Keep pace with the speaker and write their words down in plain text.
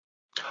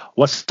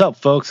What's up,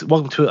 folks?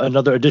 Welcome to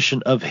another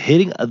edition of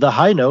Hitting the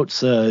High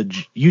Notes,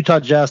 Utah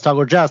Jazz Talk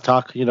or Jazz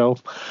Talk. This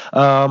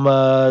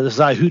is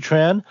I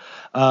Hutran.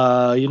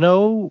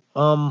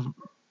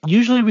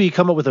 Usually we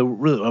come up with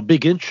a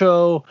big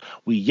intro.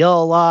 We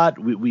yell a lot.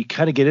 We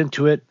kind of get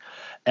into it,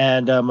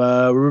 and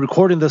we're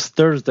recording this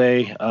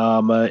Thursday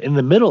in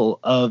the middle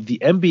of the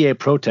NBA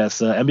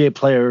protests. NBA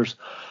players.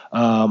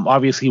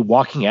 Obviously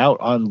walking out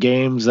on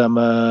games.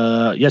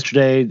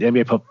 Yesterday, the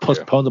NBA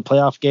postponed the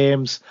playoff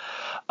games.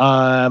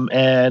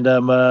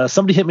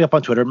 Somebody hit me up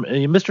on Twitter,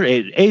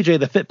 Mr. AJ,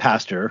 the Fit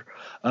Pastor.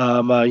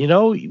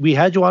 We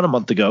had you on a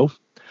month ago.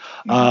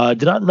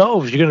 Did not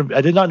know if you're gonna.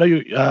 I did not know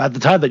you at the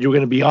time that you were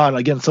going to be on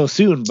again so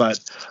soon. But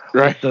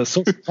right, the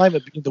social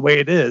climate being the way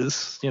it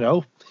is,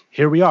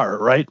 here we are.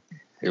 Right.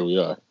 Here we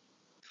are.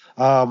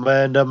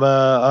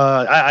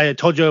 I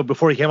told you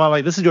before you came on,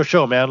 like, this is your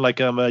show, man. Like,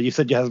 you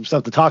said you have some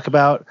stuff to talk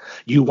about.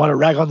 You want to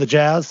rag on the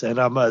Jazz, and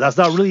that's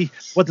not really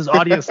what this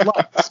audience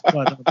likes.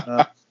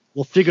 But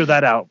we'll figure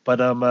that out.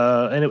 But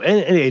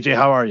anyway, AJ,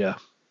 how are you?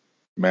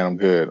 Man, I'm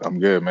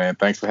good, man.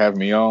 Thanks for having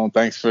me on.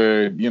 Thanks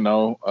for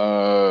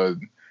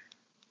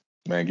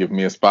man, giving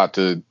me a spot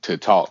to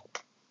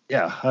talk.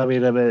 Yeah,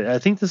 I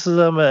think this is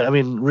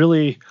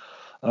really.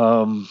 I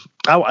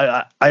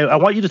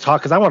want you to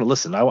talk because I want to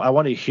listen. I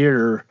want to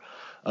hear.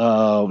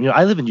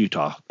 I live in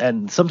Utah,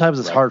 and sometimes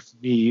it's hard for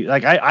me.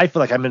 Like, I feel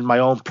like I'm in my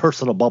own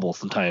personal bubble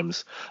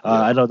sometimes.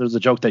 I know there's a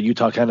joke that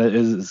Utah kind of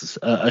is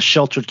a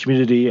sheltered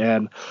community,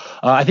 and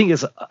I think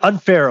it's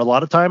unfair a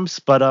lot of times.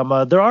 But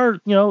there are,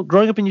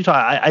 growing up in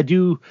Utah, I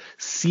do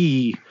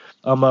see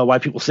why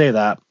people say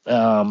that.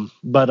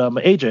 But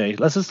AJ,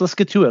 let's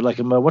get to it. Like,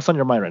 what's on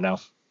your mind right now?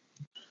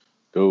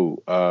 Dude,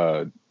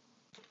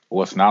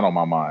 what's not on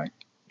my mind?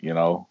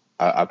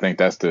 I think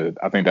that's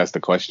the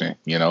question.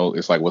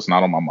 It's like, what's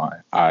not on my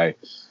mind. I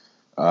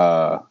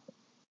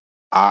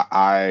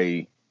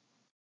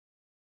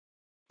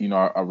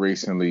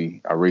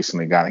recently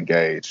got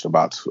engaged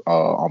about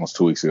almost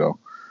 2 weeks ago.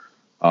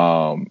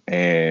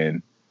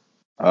 And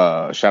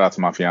shout out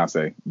to my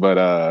fiance, but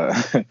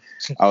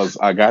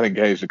I got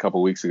engaged a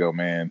couple weeks ago,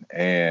 man.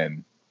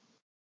 And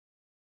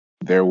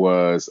there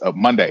was a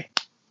Monday,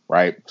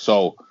 right?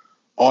 So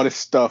all this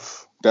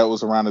stuff that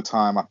was around the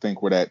time, I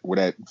think, where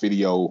that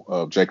video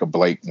of Jacob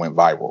Blake went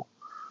viral,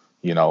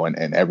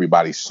 and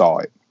everybody saw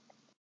it.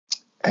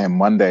 And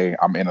Monday,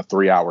 I'm in a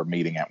 3-hour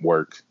meeting at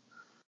work.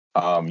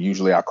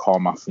 Usually I call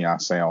my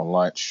fiance on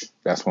lunch.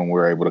 That's when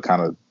we're able to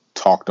kind of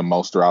talk the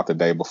most throughout the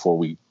day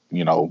before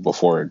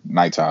before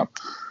nighttime.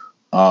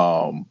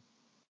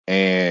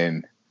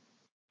 And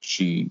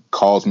she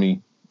calls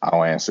me, I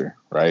don't answer,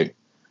 right?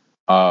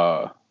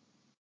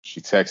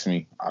 She texts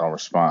me, I don't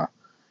respond.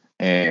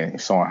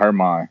 And so in her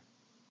mind,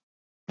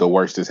 the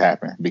worst has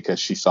happened because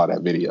she saw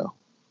that video.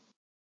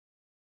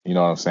 You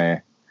know what I'm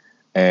saying?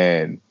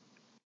 And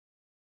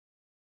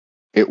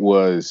it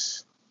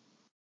was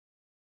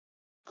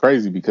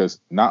crazy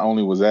because not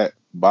only was that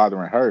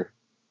bothering her,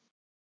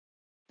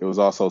 it was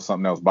also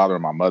something that was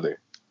bothering my mother,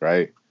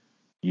 right?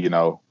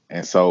 And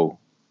so,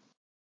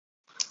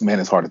 man,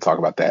 it's hard to talk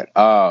about that.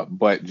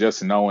 But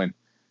just knowing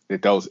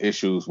that those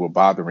issues were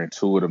bothering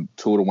two of the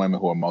women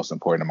who are most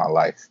important in my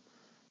life.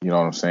 You know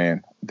what I'm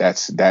saying?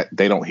 That's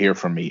they don't hear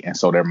from me, and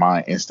so their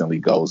mind instantly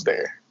goes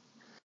there.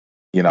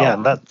 Yeah,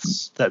 and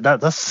that's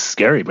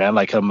scary, man.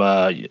 Like, a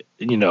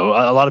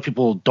lot of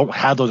people don't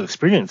have those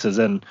experiences,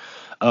 and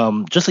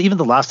just even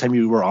the last time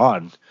you were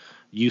on,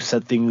 you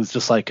said things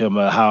just like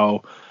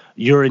how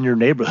you're in your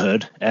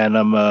neighborhood, and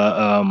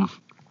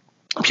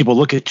people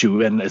look at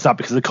you, and it's not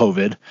because of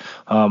COVID,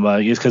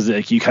 it's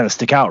because you kind of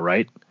stick out,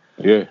 right?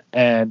 Yeah.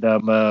 And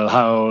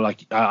how,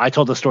 like, I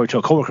told the story to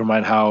a coworker of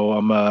mine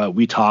how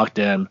we talked,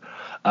 and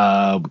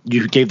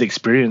you gave the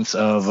experience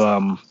of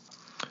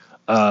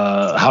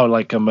how,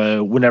 like,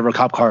 whenever a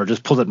cop car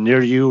just pulls up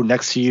near you,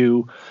 next to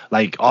you,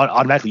 like,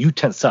 automatically you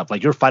tense up,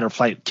 like your fight or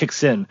flight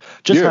kicks in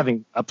just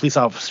having a police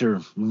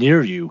officer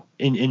near you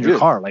in your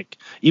car. Like,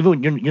 even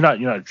when you're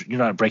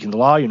not breaking the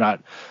law, you're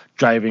not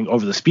driving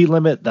over the speed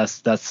limit.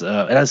 That's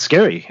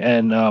scary.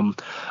 And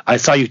I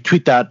saw you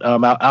tweet that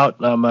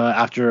out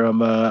after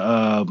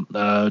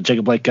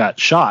Jacob Blake got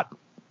shot.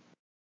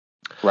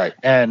 Right.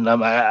 And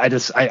I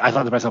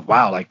thought to myself,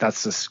 wow, like,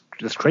 that's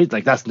crazy.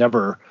 Like, that's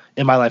never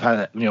in my life.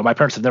 My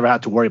parents have never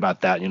had to worry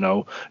about that.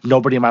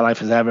 Nobody in my life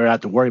has ever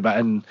had to worry about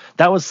it. And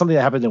that was something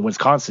that happened in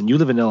Wisconsin. You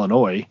live in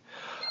Illinois.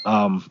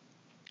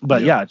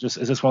 But it's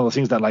just one of those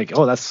things that, like,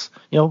 oh, that's,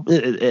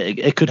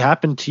 it could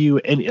happen to you.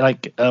 And,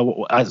 like,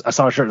 I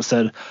saw a shirt that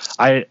said,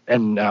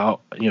 the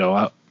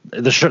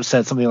shirt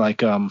said something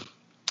like, I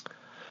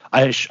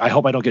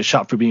hope I don't get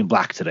shot for being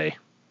black today.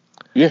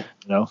 Yeah.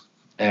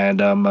 And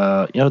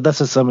that's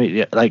just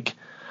something like,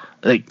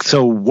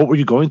 so what were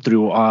you going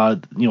through,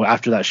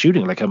 after that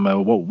shooting? Like,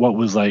 what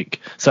was,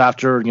 like, so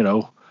after,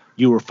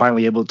 you were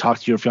finally able to talk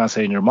to your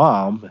fiance and your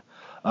mom,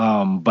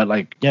 but,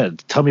 like,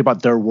 tell me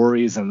about their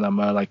worries and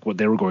like what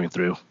they were going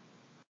through.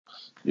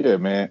 Yeah,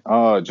 man.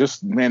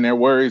 Their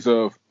worries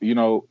of,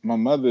 my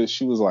mother,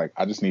 she was like,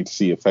 I just need to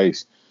see your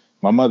face.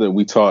 My mother,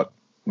 we talked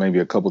maybe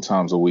a couple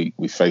times a week.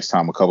 We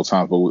FaceTime a couple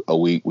times a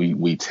week.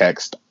 We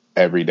text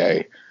every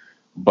day.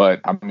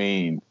 But I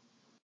mean,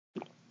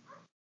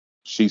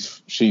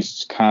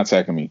 she's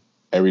contacting me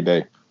every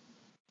day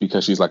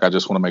because she's like, I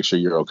just want to make sure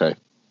you're okay.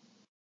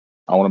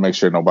 I want to make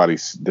sure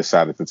nobody's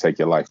decided to take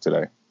your life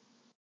today.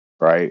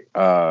 Right?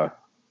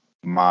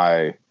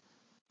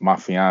 My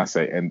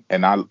fiance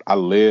and I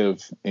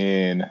live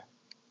in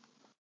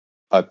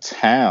a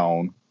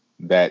town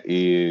that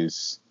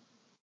is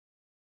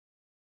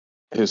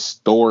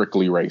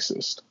historically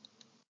racist.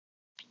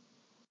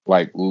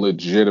 Like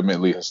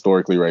legitimately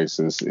historically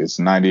racist. It's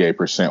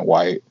 98%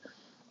 white.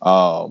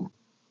 I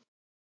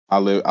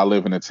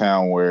live in a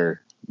town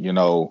where, you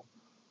know,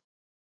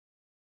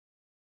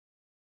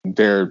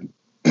 there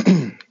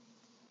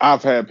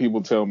I've had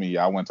people tell me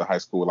I went to high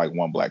school with like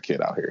one black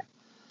kid out here.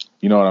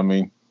 You know what I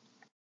mean?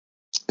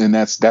 And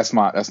that's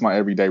my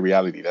everyday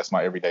reality. That's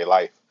my everyday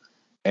life.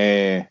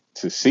 And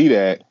to see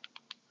that,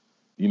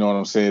 you know what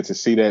I'm saying? To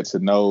see that, to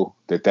know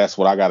that that's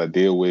what I got to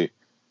deal with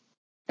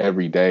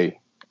every day.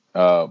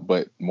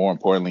 But more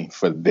importantly,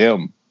 for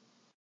them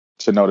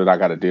to know that I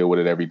got to deal with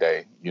it every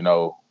day, you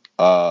know,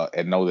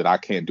 and know that I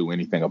can't do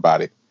anything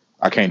about it.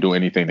 I can't do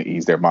anything to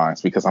ease their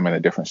minds because I'm in a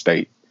different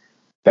state.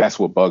 That's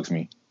what bugs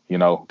me. You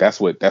know, that's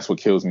what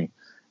kills me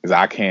is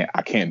I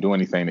can't do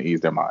anything to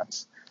ease their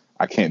minds.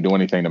 I can't do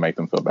anything to make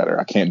them feel better.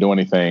 I can't do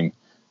anything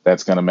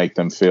that's going to make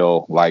them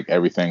feel like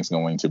everything's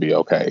going to be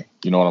okay.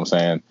 You know what I'm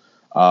saying?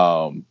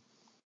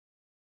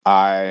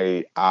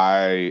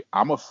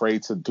 I'm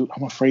afraid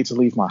to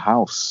leave my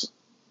house.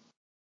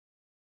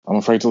 I'm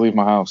afraid to leave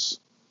my house.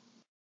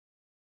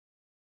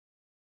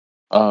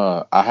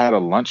 I had a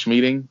lunch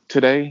meeting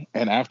today,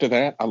 and after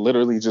that, I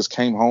literally just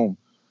came home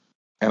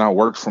and I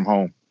worked from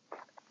home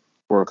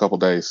for a couple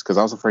days because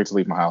I was afraid to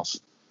leave my house.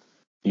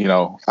 You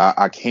know,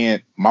 I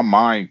can't, my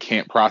mind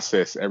can't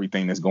process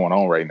everything that's going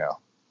on right now.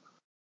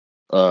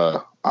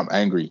 I'm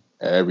angry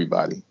at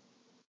everybody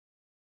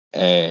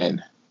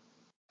and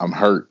I'm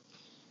hurt,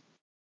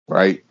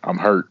 right? I'm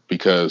hurt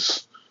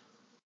because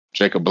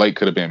Jacob Blake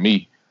could have been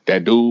me.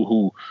 That dude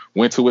who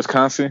went to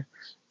Wisconsin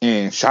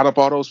and shot up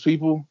all those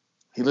people,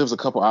 he lives a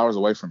couple hours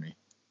away from me.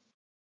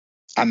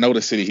 I know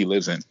the city he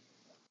lives in.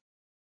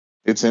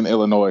 It's in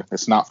Illinois.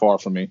 It's not far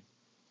from me.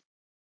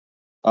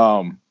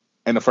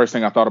 And the first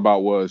thing I thought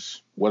about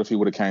was, what if he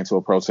would have came to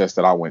a protest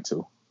that I went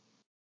to?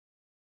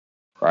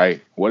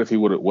 Right? What if he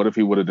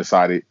would have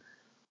decided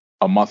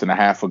a month and a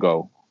half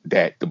ago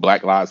that the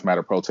Black Lives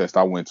Matter protest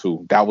I went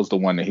to, that was the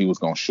one that he was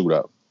going to shoot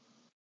up?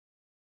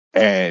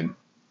 And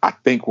I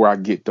think where I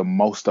get the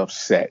most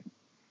upset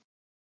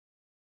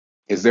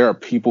is there are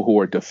people who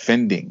are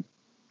defending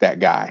that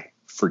guy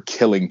for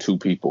killing two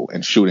people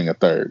and shooting a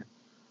third.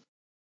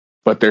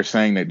 But they're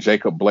saying that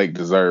Jacob Blake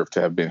deserved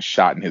to have been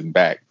shot in his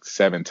back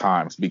 7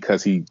 times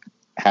because he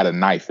had a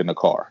knife in the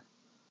car.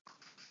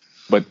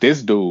 But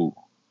this dude,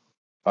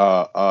 this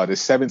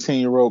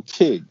 17-year-old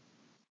kid,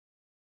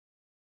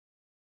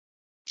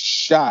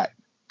 shot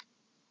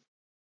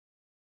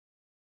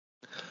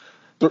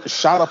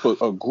up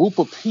a group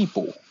of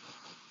people,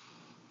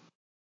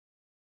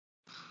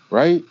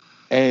 right?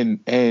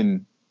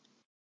 And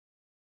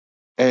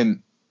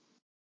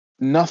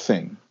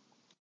nothing.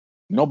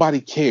 Nobody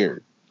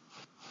cared.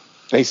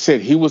 They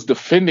said he was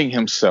defending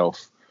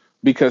himself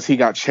because he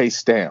got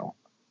chased down.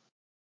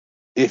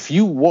 If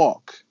you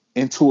walk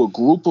into a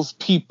group of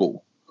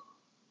people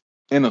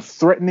in a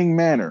threatening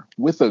manner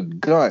with a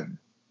gun,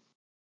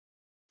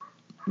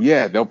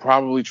 yeah, they'll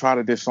probably try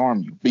to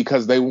disarm you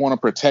because they want to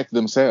protect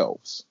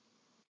themselves.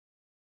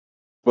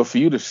 But for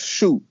you to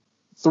shoot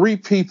 3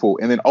 people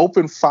and then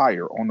open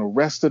fire on the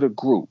rest of the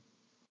group,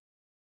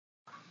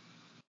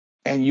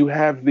 and you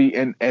have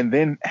and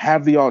then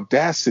have the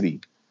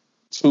audacity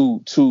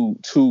to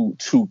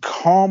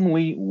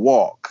calmly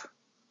walk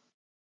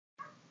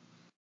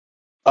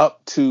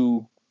up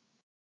to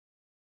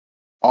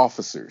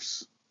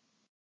officers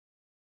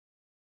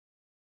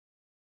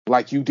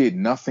like you did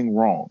nothing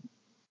wrong,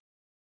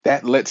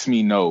 that lets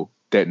me know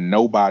that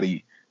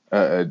nobody,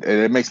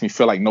 it makes me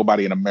feel like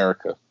nobody in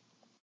America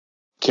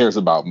cares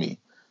about me.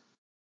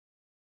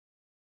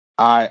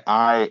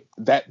 That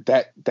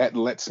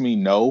lets me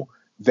know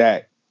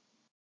that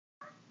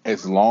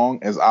as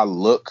long as I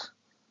look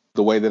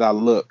the way that I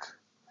look,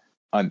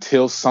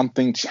 until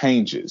something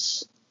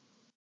changes,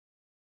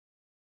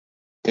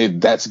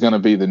 that's going to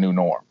be the new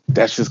norm.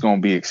 That's just going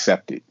to be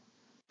accepted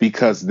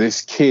because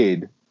this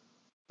kid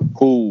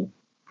who,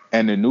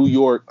 and the New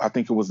York, I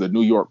think it was the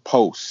New York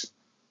Post,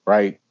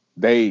 right?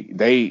 They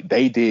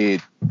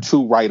did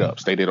 2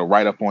 write-ups. They did a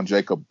write-up on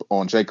Jacob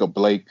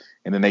Blake,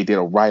 and then they did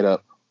a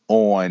write-up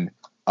on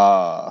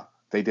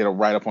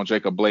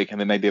Jacob Blake,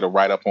 and then they did a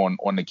write-up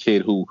on the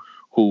kid who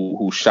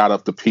shot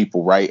up the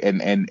people, right?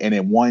 And in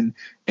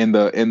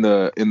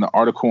the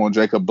article on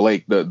Jacob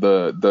Blake,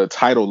 the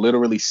title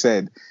literally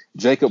said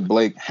Jacob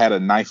Blake had a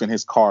knife in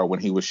his car when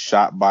he was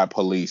shot by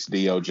police,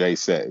 DOJ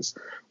says.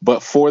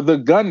 But for the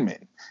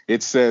gunman,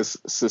 it says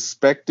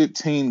suspected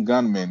teen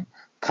gunman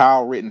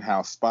Kyle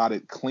Rittenhouse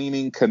spotted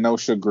cleaning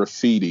Kenosha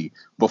graffiti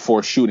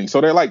before shooting.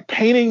 So they're like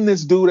painting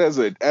this dude as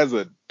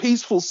a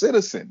peaceful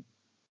citizen.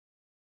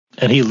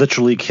 And he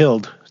literally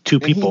killed two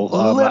people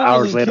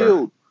hours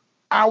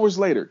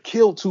later.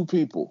 Killed two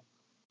people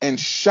and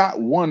shot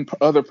one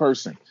other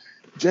person.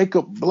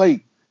 Jacob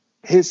Blake,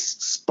 his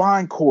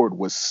spine cord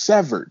was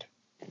severed.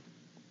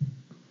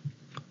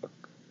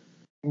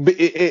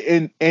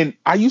 And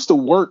I used to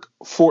work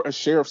for a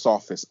sheriff's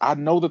office. I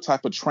know the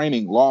type of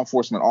training law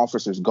enforcement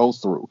officers go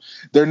through.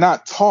 They're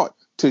not taught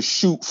to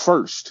shoot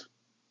first.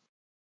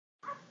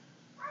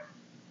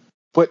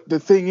 But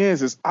the thing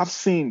is I've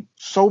seen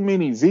so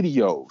many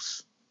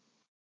videos.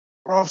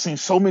 Bro, I've seen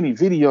so many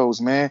videos,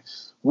 man,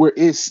 where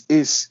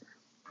it's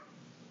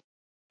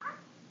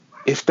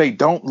if they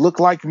don't look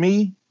like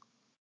me,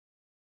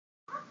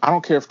 I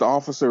don't care if the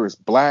officer is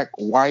black,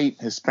 white,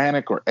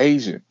 Hispanic, or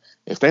Asian.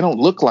 If they don't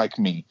look like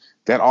me,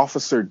 that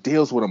officer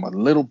deals with them a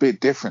little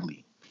bit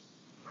differently.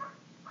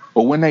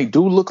 But when they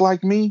do look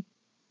like me,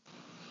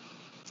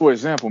 for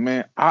example,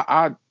 man,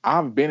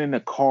 I've been in a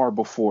car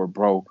before,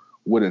 bro,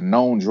 with a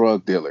known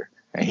drug dealer,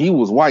 and he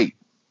was white.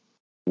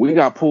 We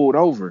got pulled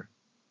over.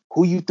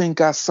 Who you think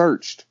got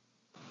searched?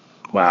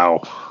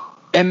 Wow.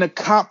 And the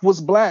cop was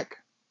black.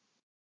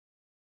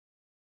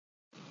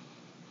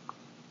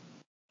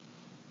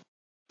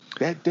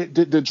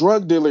 The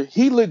drug dealer,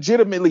 he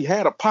legitimately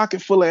had a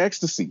pocket full of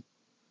ecstasy.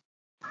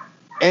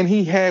 And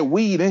he had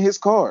weed in his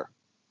car.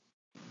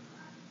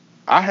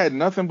 I had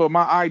nothing but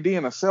my ID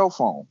and a cell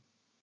phone.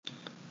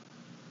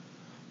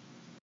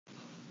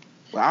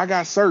 But I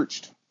got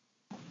searched.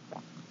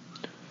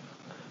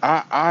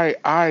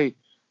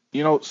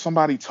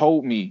 Somebody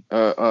told me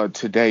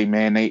today,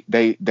 man,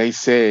 they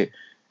said,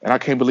 and I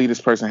can't believe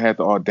this person had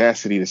the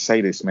audacity to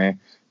say this, man.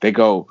 They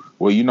go,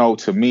 well,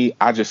 to me,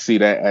 I just see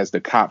that as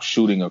the cop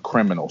shooting a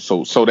criminal.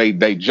 So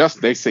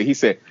he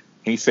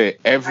said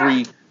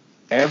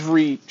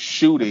every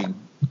shooting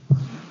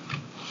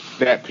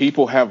that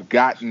people have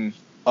gotten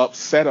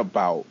upset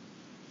about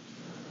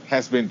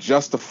has been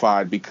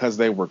justified because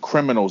they were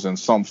criminals in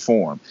some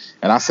form.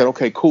 And I said,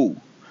 okay, cool.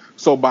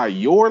 So by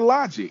your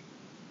logic,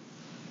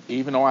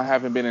 even though I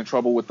haven't been in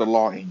trouble with the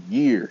law in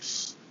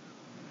years,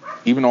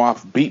 even though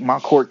I've beat my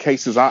court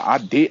cases, I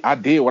did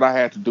what I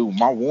had to do.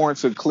 My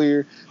warrants are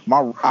clear.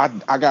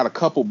 I got a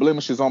couple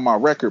blemishes on my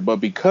record, but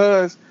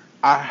because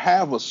I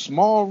have a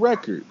small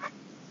record,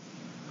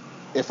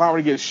 if I were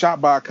to get shot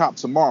by a cop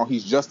tomorrow,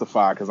 he's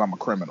justified because I'm a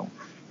criminal.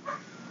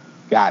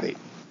 Got it,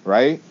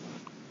 right?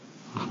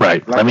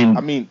 Right. Like,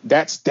 I mean,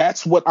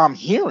 that's what I'm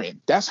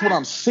hearing. That's what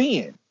I'm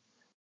seeing.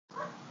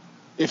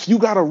 If you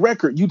got a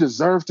record, you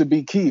deserve to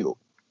be killed.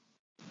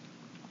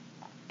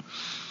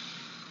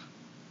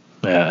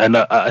 Yeah, and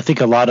I think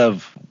a lot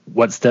of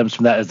what stems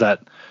from that is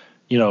that,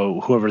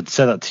 whoever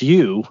said that to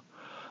you,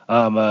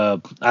 I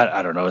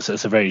don't know, it's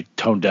a very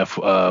tone deaf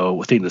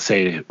thing to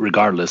say,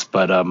 regardless.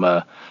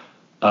 But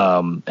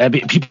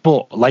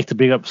people like to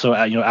bring up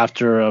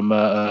after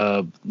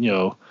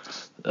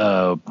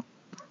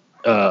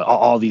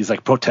all these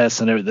like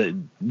protests and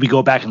everything, we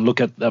go back and look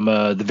at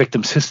the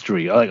victim's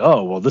history. Like,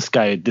 oh well, this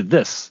guy did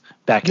this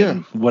back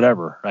in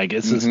whatever. Like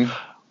it's just,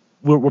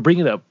 we're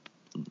bringing it up.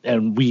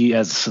 And we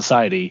as a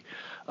society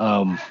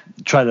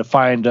try to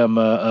find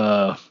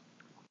I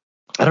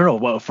don't know,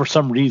 well, for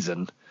some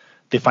reason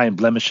they find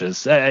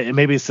blemishes.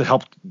 Maybe it's to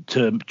help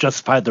to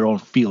justify their own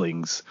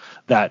feelings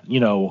that,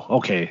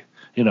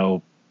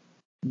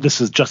 this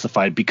is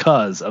justified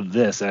because of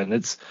this. And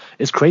it's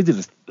crazy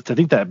to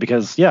think that,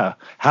 because I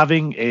have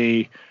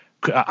a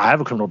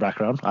criminal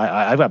background.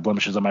 I've got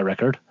blemishes on my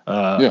record.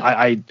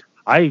 I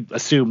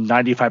assume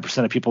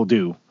 95% of people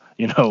do.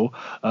 We've all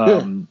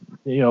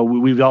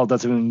done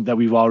something that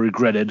we've all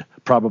regretted,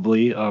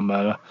 probably.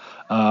 But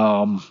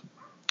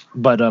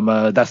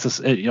that's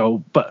just,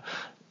 but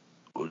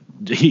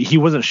he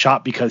wasn't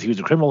shot because he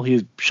was a criminal. He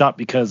was shot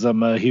because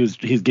he's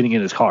getting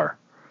in his car.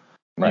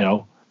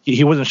 Right.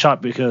 He wasn't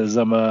shot because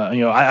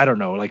I don't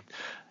know. Like,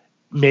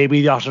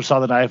 maybe the officer saw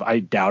the knife. I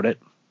doubt it.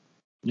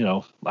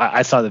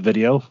 I saw the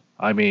video.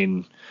 I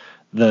mean,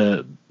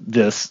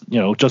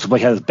 Joseph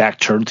Blake had his back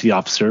turned to the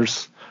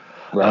officers.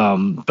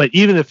 Right. But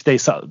even if they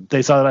saw the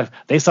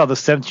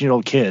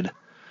 17-year-old kid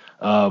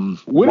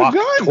walk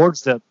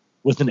towards them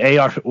with an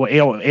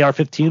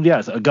AR-15,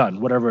 yes, a gun,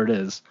 whatever it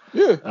is.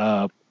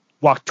 Yeah.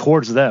 Walk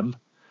towards them,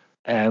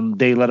 and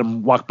they let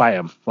him walk by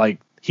him. Like,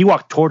 he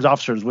walked towards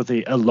officers with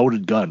a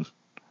loaded gun.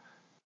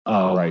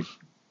 Right.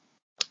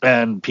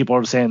 And people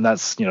are saying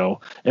that's,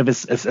 if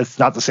it's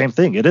not the same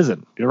thing. It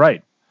isn't. You're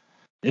right.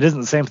 It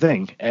isn't the same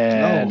thing,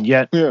 and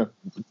yet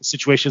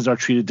situations are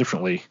treated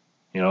differently.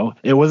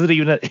 It wasn't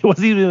even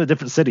a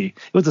different city.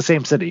 It was the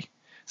same city.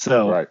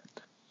 So right.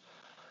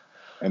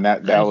 And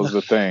that was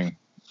the thing.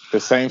 The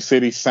same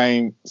city,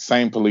 same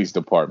police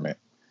department.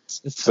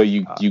 So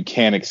you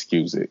can't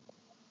excuse it.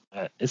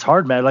 It's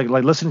hard, man. Like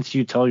listening to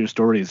you tell your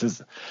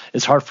stories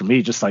it's hard for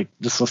me. Just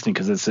listening,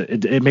 because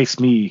it makes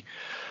me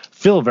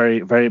feel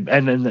very, very.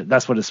 And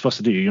that's what it's supposed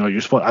to do.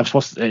 I'm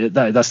supposed to.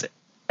 That's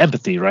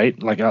empathy,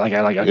 right? Like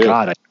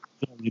God,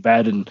 really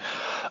bad. And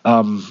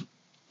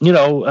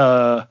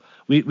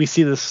we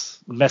see this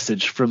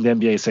message from the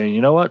NBA saying, you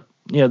know what,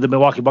 the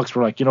Milwaukee Bucks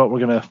were like, you know what,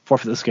 we're going to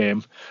forfeit this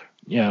game,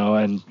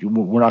 and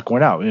we're not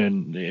going out.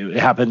 And it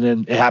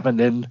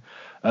happened in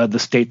the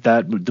state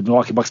that the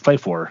Milwaukee Bucks play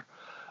for.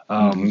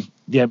 The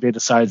NBA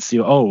decides,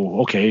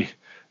 okay,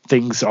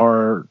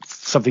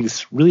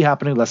 something's really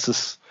happening. Let's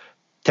just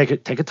take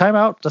a time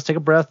out. Let's take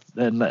a breath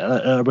and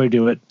let everybody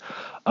do it.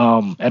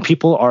 And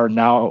people are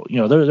now,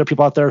 there are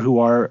people out there who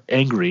are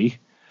angry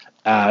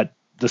at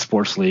the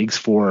sports leagues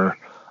for.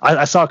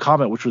 I saw a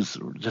comment which was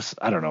just,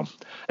 I don't know.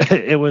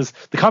 The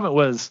comment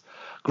was,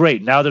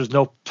 great. Now there's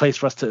no place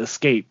for us to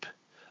escape.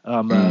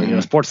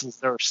 Sports is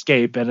their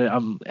escape, and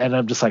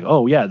I'm just like,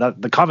 oh yeah,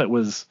 the comment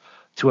was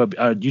to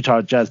a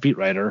Utah Jazz beat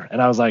writer,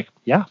 and I was like,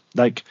 yeah,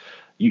 like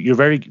you're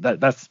very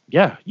that's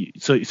yeah.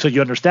 So you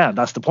understand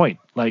that's the point.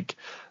 Like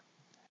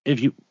I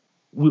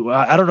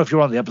don't know if you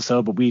were on the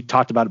episode, but we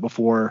talked about it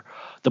before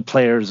the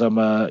players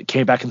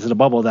came back into the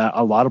bubble, that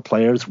a lot of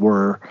players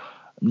were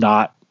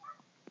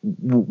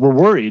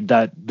worried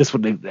that this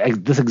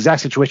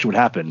exact situation would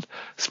happen.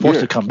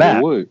 Sports would come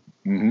back,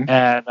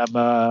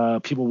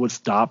 and people would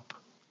stop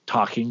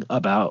talking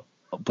about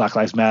Black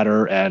Lives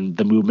Matter and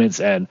the movements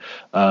and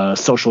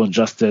social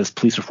injustice,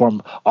 police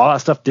reform. All that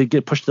stuff did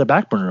get pushed to the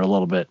back burner a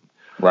little bit,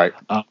 right?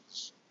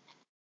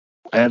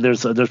 And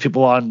there's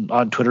people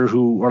on Twitter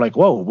who are like,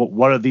 whoa,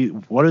 what are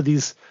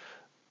these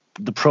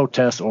the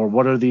protests, or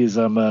what are these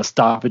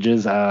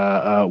stoppages?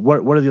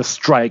 What are the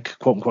strike,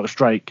 quote unquote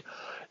strike?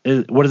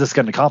 What is this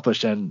going to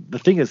accomplish? And the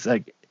thing is,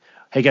 like,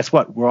 hey, guess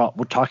what?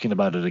 We're talking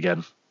about it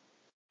again.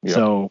 Yep.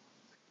 So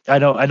I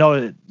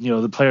know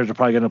the players are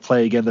probably going to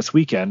play again this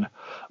weekend,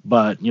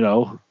 but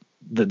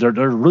they're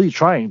really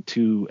trying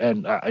to.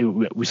 And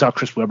we saw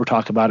Chris Webber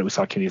talk about it. We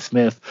saw Kenny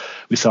Smith.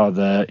 We saw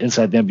the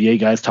Inside the NBA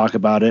guys talk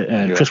about it.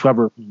 And Chris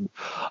Webber,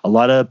 a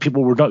lot of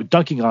people were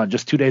dunking on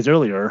just 2 days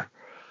earlier,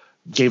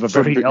 gave a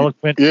very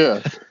eloquent.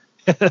 Yeah.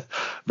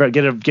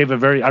 gave a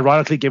very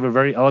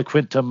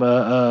eloquent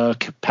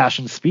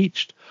passionate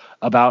speech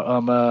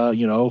about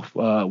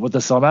what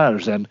this all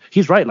matters. And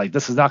he's right, like,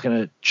 this is not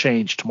going to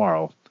change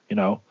tomorrow,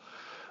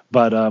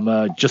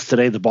 but just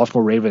today the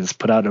Baltimore Ravens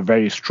put out a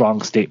very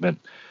strong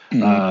statement.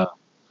 Baseball,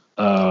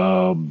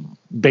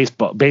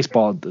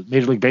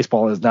 Major League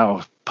Baseball is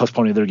now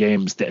postponing their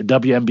games. The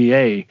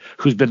WNBA,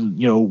 who's been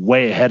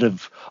way ahead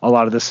of a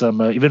lot of this,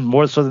 even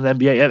more so than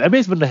the NBA.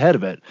 NBA's been ahead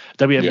of it.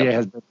 WNBA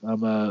has been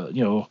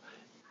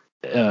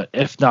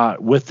if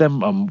not with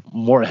them,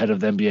 more ahead of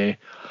the NBA.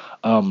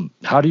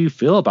 How do you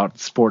feel about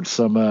sports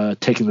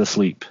taking this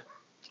leap?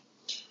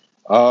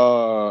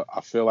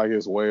 I feel like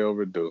it's way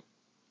overdue.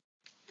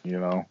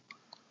 I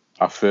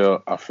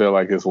feel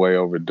like it's way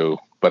overdue,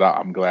 but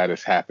I'm glad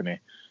it's happening.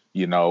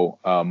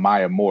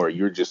 Maya Moore,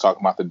 you were just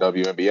talking about the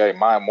WNBA.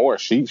 Maya Moore,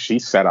 she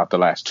sat out the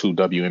last 2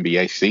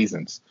 WNBA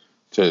seasons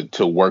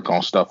to work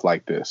on stuff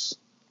like this.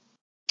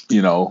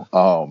 So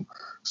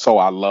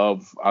I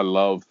love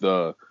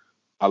the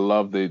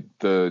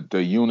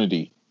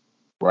unity,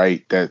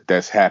 right?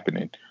 That's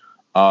happening.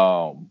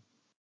 I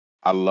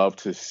love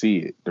to see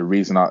it. The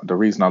reason I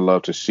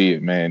love to see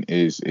it, man,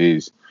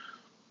 is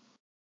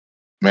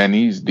man,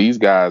 these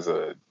guys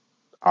are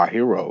our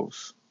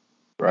heroes,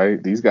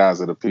 right? These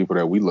guys are the people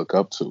that we look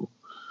up to.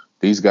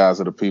 These guys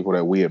are the people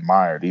that we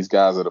admire. These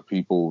guys are the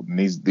people.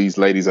 These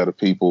ladies are the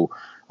people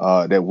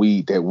that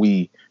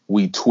we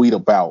tweet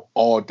about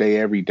all day,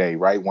 every day,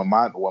 right? When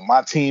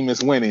my team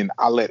is winning,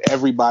 I let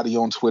everybody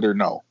on Twitter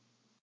know.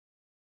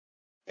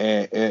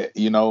 And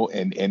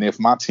if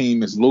my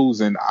team is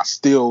losing, I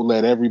still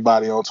let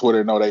everybody on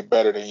Twitter know they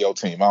better than your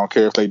team. I don't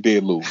care if they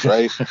did lose,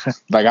 right?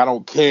 Like, I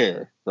don't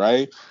care,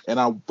 right?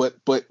 And but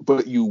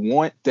you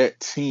want that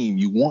team,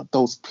 you want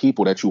those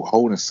people that you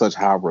hold in such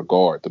high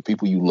regard, the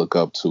people you look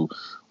up to,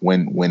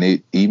 when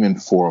it, even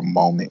for a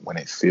moment, when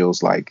it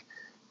feels like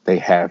they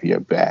have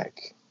your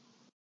back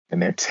and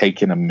they're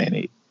taking a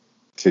minute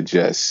to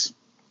just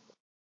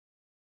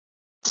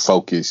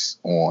focus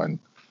on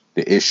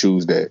the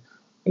issues that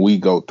we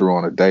go through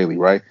on a daily,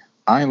 right?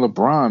 I ain't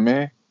LeBron,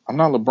 man. I'm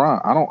not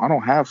LeBron. I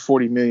don't have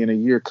 $40 million a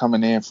year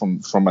coming in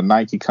from a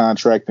Nike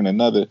contract and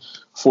another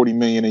 $40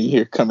 million a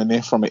year coming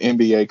in from an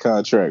NBA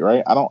contract,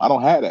 right? I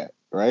don't have that,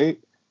 right?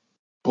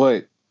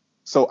 But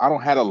so I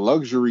don't have the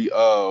luxury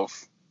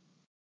of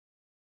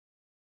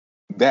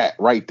that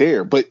right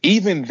there. But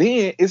even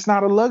then, it's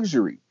not a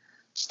luxury.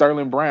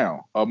 Sterling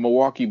Brown, a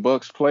Milwaukee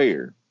Bucks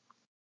player,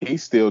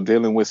 he's still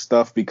dealing with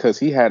stuff because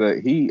he I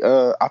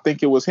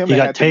think it was him. He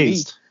got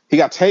tased. He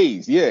got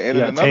tased, yeah. And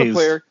then another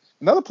player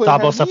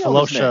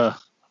Thabo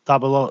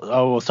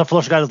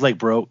Sefolosha got his leg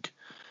broke.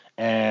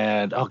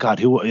 And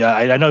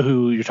I know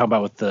who you're talking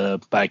about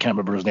but I can't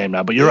remember his name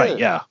now. But you're right,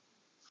 yeah.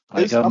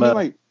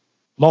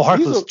 Mo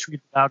Harkless tweeted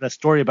out a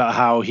story about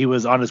how he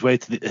was on his way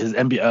to his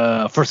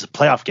NBA first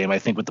playoff game, I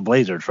think, with the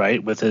Blazers,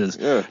 right? With his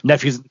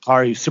nephews in the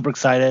car. He was super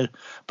excited,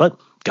 but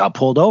got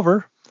pulled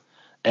over.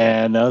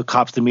 And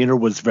cop's demeanor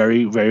was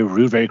very, very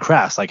rude, very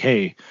crass. Like,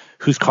 hey,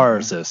 whose car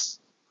is this?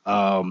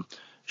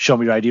 Show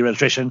me your ID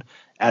registration.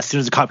 as soon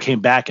as the cop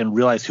came back and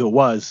realized who it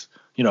was,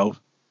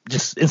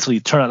 just instantly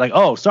turn out like,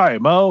 oh, sorry,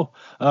 Mo.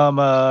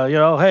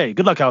 Hey,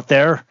 good luck out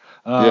there.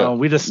 We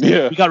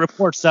got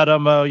reports that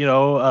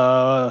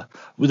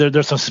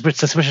there's some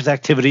suspicious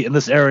activity in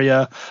this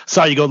area.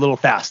 Saw you go a little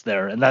fast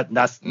there, and that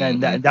was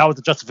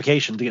the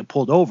justification to get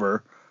pulled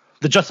over.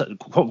 The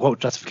quote unquote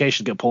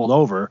justification to get pulled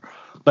over.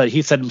 But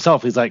he said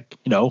himself, he's like,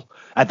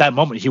 at that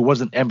moment he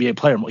wasn't an NBA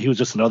player. He was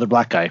just another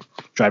black guy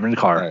driving a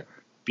car,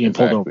 being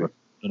pulled over.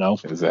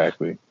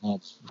 Exactly.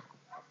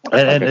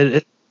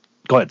 And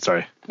go ahead.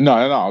 Sorry. No.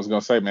 I was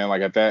gonna say, man,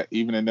 like at that,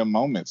 even in them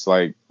moments,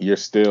 like you're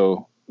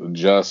still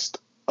just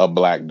a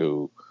black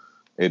dude.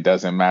 It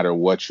doesn't matter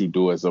what you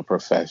do as a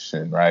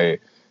profession,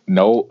 right?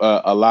 No,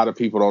 a lot of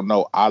people don't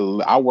know.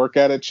 I work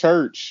at a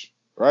church,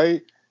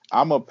 right?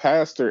 I'm a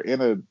pastor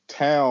in a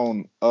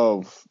town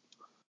of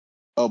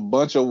a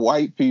bunch of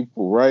white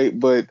people, right?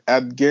 But I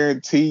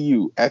guarantee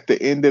you, at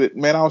the end of it,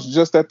 man, I was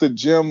just at the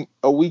gym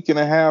a week and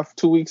a half,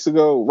 2 weeks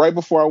ago, right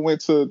before I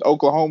went to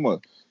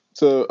Oklahoma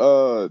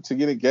to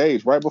get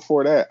engaged. Right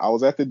before that, I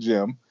was at the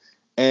gym,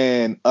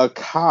 and a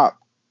cop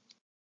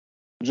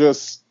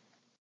just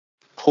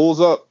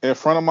pulls up in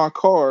front of my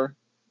car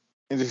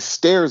and just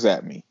stares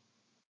at me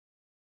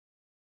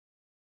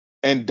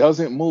and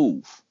doesn't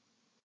move.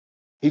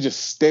 He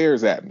just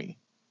stares at me.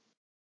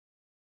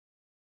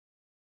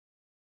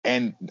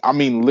 And I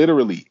mean,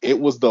 literally, that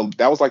was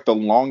like the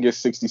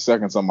longest 60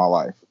 seconds of my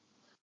life.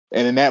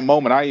 And in that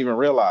moment, I even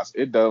realized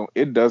it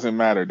doesn't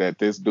matter that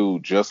this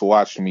dude just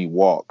watched me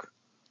walk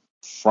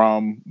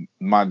from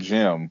my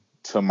gym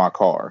to my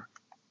car.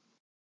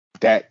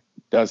 That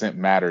doesn't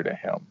matter to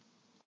him.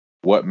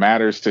 What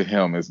matters to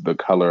him is the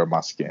color of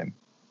my skin.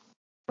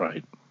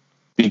 Right.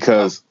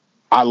 Because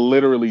I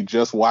literally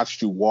just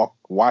watched you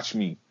watch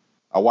me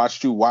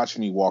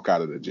walk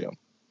out of the gym.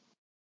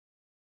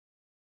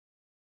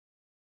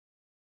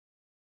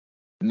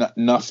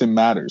 Nothing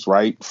matters,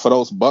 right? For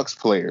those Bucks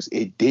players,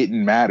 it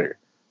didn't matter.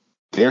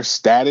 Their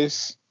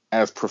status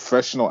as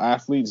professional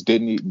athletes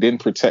didn't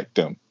protect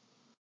them.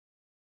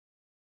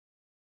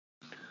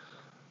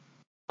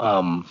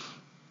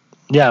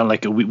 Yeah,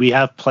 like we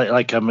have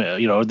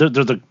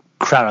there's a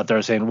crowd out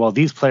there saying, well,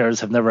 these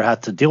players have never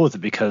had to deal with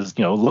it because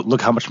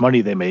look how much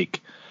money they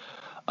make.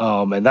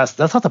 And that's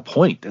not the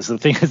point. The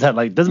thing is that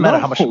like doesn't matter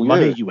how much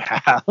money you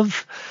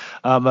have,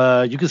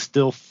 you can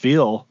still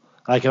feel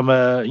like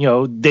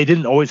they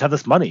didn't always have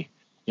this money.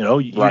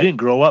 You didn't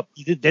grow up.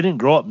 They didn't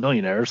grow up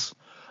millionaires.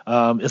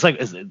 This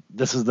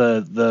is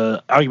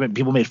the argument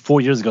people made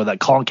 4 years ago that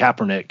Colin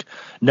Kaepernick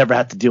never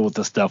had to deal with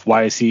this stuff.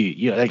 Why is he?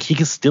 He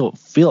can still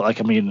feel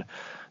like.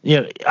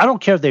 I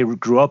don't care if they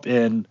grew up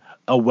in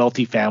a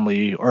wealthy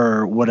family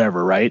or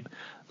whatever, right?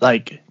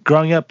 Like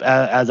growing up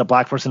as a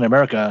black person in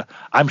America,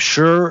 I'm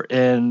sure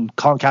in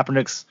Colin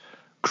Kaepernick's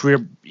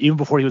career, even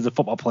before he was a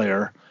football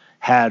player,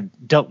 had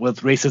dealt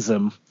with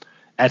racism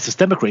and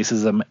systemic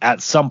racism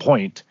at some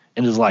point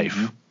in his life.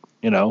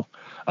 Mm-hmm.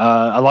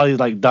 A lot of these,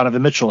 like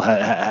Donovan Mitchell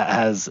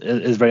is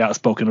very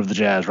outspoken of the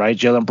Jazz, right?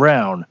 Jaylen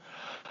Brown,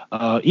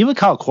 even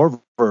Kyle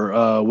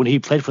Korver, when he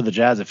played for the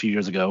Jazz a few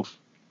years ago,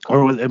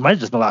 or it might have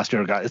just been last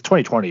year. It's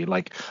 2020.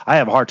 Like I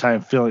have a hard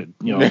time feeling.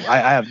 I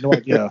have no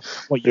idea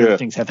what year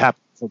things have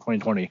happened for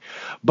 2020.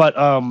 But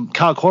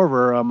Kyle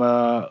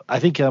Korver, I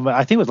think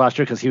it was last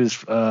year because he was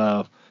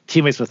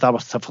teammates with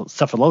Thabo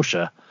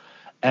Sefolosha.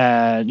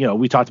 And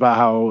we talked about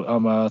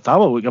how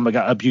Thabo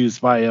got abused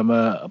by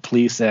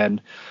police,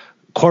 and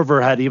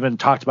Korver had even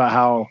talked about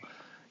how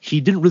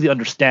he didn't really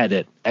understand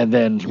it. And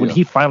then when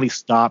he finally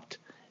stopped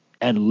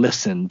and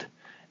listened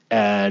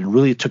and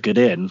really took it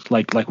in,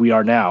 like we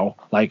are now,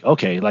 like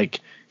okay,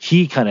 like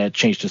he kind of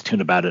changed his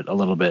tune about it a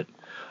little bit.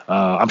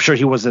 I'm sure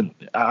he wasn't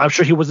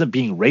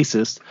being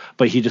racist,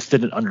 but he just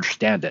didn't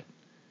understand it,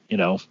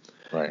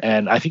 Right.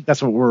 And I think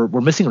that's what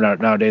we're missing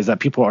nowadays. That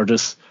people are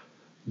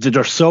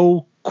they're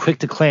so quick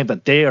to claim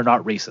that they are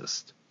not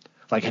racist.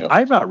 Like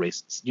I'm not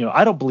racist.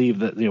 I don't believe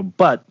that.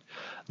 But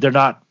they're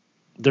not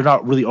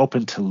really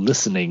open to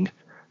listening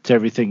to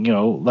everything.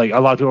 Like a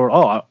lot of people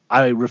are.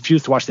 I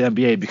refuse to watch the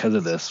NBA because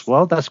of this.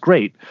 Well, that's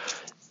great.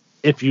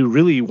 If you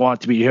really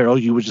want to be a hero,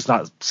 you would just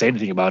not say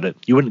anything about it.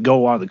 You wouldn't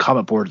go on the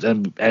comment boards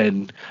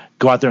and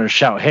go out there and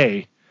shout,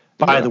 "Hey,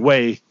 by the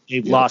way,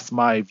 they've lost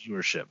my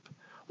viewership."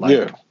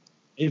 Like,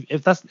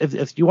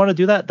 if you want to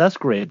do that, that's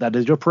great. That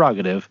is your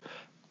prerogative.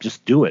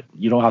 Just do it.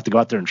 You don't have to go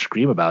out there and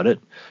scream about it,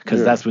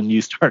 because that's when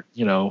you start.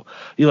 Then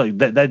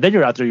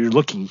you're out there. You're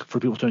looking for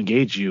people to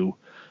engage you,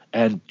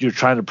 and you're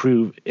trying to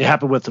prove. It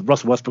happened with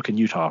Russell Westbrook in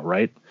Utah,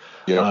 right?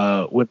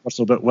 Yeah. When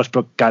Russell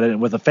Westbrook got in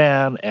with a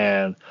fan,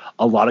 and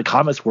a lot of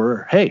comments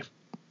were, "Hey,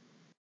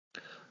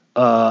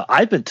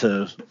 I've been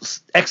to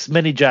X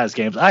many Jazz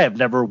games. I have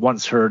never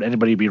once heard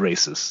anybody be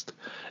racist."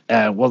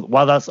 And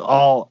while that's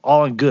all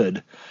and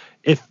good,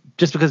 if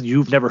just because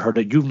you've never heard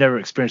it, you've never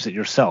experienced it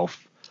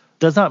yourself,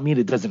 does not mean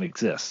it doesn't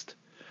exist.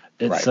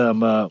 It's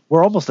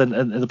we're almost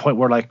in the point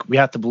where like we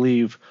have to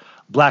believe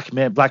black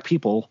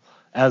people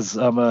as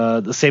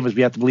the same as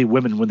we have to believe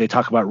women when they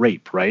talk about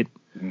rape, right?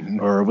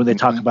 Mm-hmm. Or when they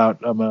talk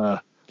about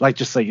like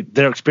just like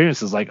their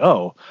experiences, like,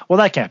 oh, well,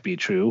 that can't be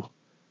true,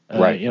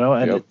 Right. you know,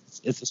 and Yep.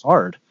 it's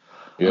hard.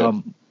 Yeah.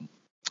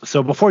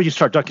 So before you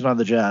start dunking on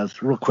the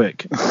Jazz, real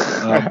quick,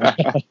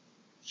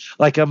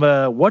 like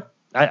what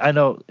I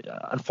know,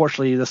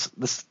 unfortunately,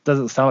 this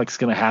doesn't sound like it's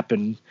going to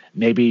happen.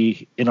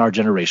 Maybe in our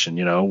generation,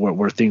 you know,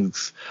 where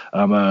things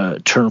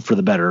turn for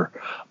the better.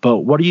 But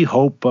what do you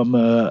hope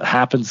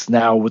happens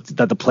now with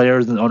that the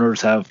players and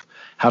owners have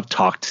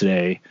talked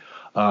today?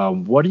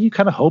 What do you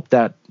kind of hope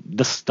that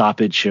the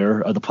stoppage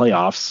here of the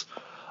playoffs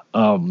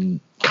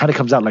kind of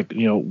comes out like,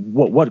 you know,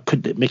 what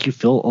could make you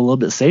feel a little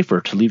bit safer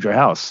to leave your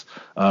house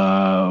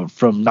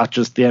from not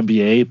just the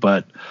NBA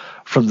but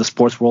from the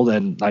sports world,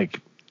 and like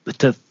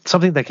to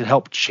something that can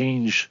help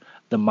change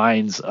the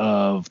minds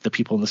of the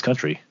people in this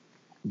country?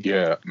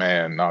 Yeah,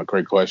 man. No,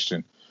 great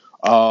question.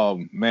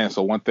 Man,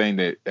 so one thing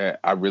that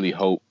I really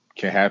hope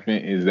can happen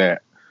is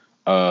that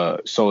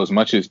so as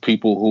much as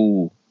people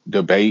who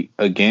debate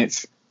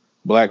against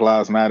Black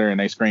Lives Matter and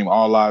they scream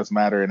All Lives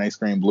Matter and they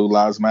scream Blue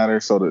Lives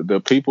Matter, so the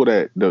people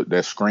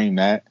that scream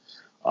that,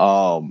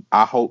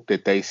 I hope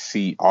that they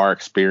see our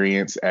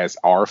experience as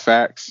our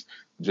facts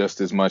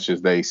just as much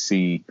as they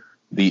see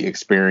the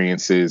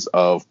experiences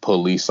of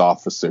police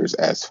officers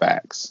as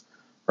facts,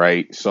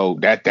 right? So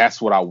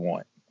that's what I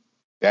want.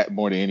 That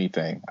more than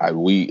anything,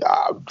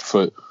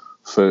 for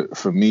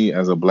me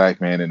as a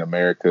Black man in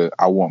America,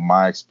 I want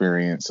my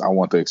experience. I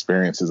want the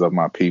experiences of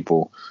my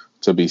people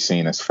to be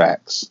seen as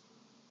facts.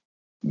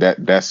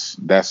 That's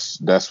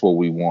what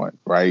we want,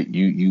 right?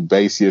 You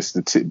base your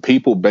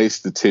people base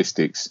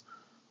statistics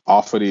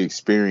off of the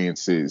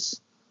experiences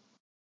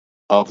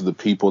of the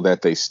people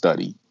that they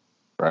study,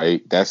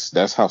 right?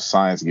 That's how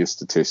science gets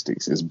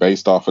statistics. It's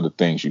based off of the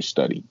things you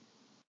study.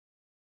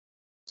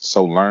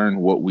 So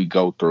learn what we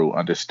go through,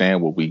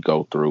 understand what we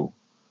go through,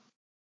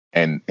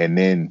 and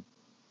then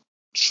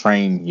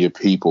train your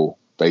people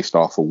based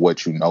off of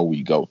what you know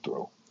we go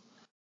through.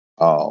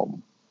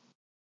 And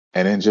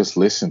then just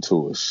listen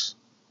to us.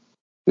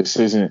 This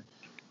isn't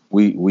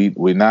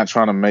we're not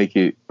trying to make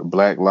it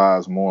Black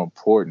lives more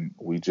important.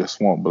 We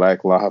just want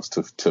Black lives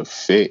to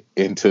fit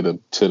into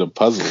the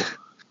puzzle.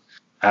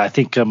 I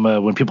think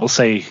when people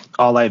say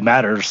all life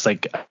matters,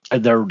 like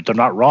they're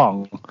not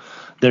wrong.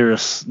 They're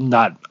just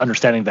not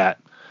understanding that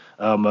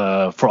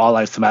for all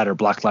lives to matter,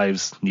 Black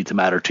lives need to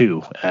matter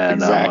too.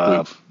 And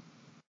exactly.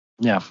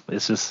 Yeah,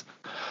 it's just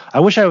I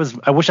wish I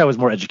was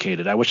more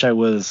educated. I wish I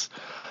was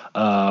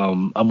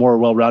a more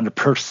well-rounded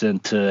person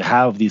to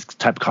have these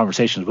type of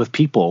conversations with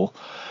people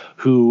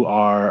who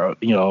are,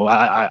 you know,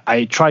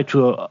 I try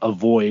to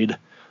avoid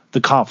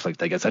the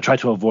conflict, I guess. I try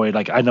to avoid,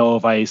 like, I know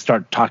if I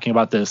start talking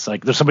about this,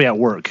 like, there's somebody at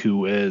work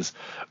who is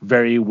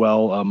very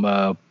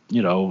well,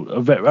 you know,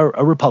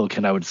 a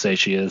Republican, I would say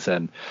she is.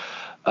 And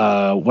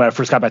when I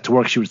first got back to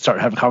work, she would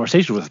start having a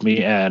conversation with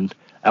me. And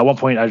at one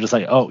point, I was just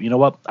like, oh, you know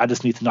what? I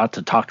just need to not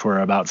to talk to her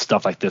about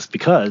stuff like this,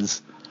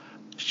 because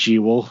she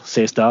will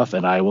say stuff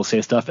and I will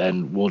say stuff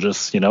and we'll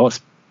just, you know,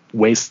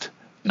 waste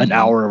an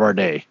hour of our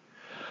day.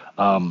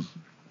 You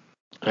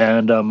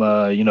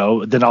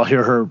know, then I'll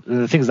hear her,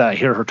 the things that I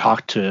hear her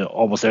talk to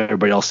almost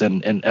everybody else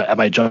in at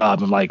my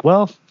job. I'm like,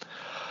 well,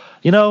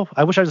 you know,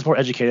 I wish I was more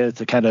educated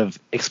to kind of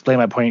explain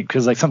my point,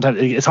 because like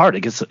sometimes it's hard.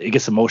 It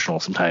gets emotional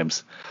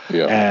sometimes.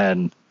 Yeah.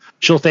 And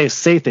she'll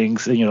say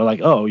things, you know,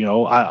 like, oh, you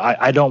know,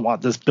 I don't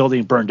want this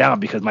building burned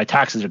down because my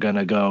taxes are going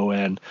to go.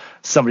 And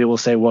somebody will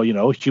say, well, you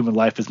know, human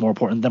life is more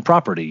important than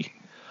property.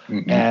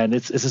 Mm-hmm. And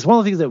it's just one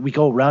of the things that we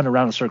go round and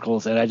round in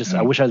circles. And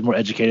I wish I was more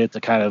educated to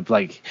kind of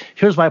like,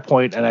 here's my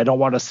point, and I don't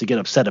want us to get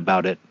upset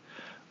about it.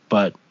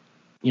 But,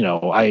 you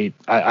know,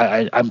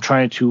 I'm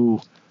trying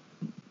to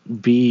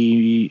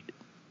be,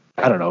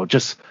 I don't know,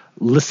 just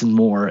listen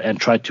more and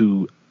try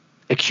to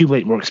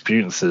accumulate more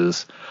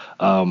experiences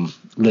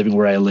living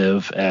where I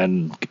live.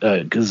 And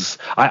because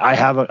I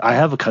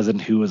have a cousin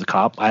who is a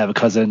cop. I have a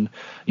cousin,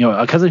 you know,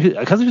 a cousin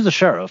who's a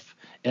sheriff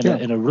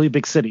in a really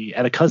big city,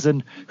 and a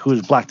cousin who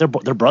is Black. They're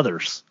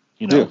brothers,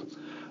 you know.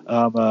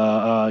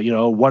 Yeah. You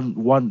know,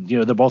 one, you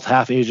know, they're both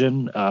half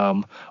Asian.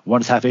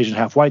 One is half Asian,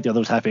 half white. The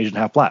other is half Asian,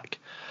 half Black.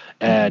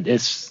 And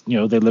it's, you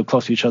know, they live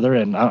close to each other,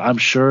 and I'm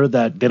sure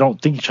that they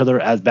don't think each other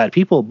as bad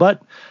people,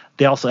 but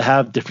they also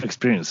have different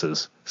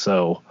experiences.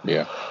 So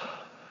yeah,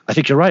 I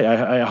think you're right.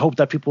 I hope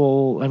that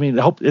people, I mean,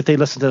 I hope if they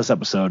listen to this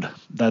episode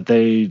that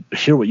they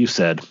hear what you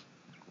said.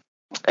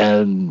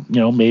 And, you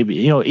know, maybe,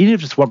 you know, even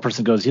if just one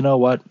person goes, you know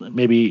what,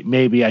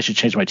 maybe I should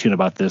change my tune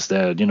about this,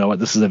 then, you know what,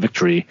 this is a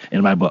victory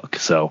in my book.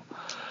 So,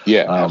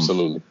 yeah,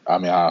 absolutely. I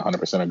mean, I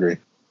 100% agree.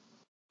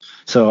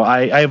 So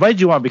I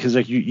invited you on because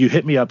like you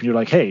hit me up and you're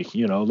like, hey,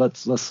 you know,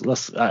 let's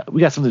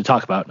we got something to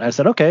talk about. And I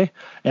said, okay.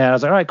 And I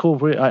was like, all right, cool.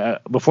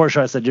 Before the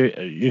show, I said you're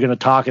going to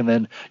talk, and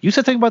then you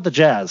said something about the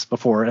Jazz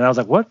before, and I was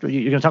like, what?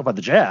 You're going to talk about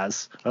the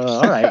Jazz?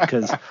 All right,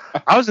 because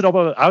I was going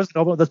to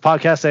open this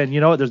podcast saying,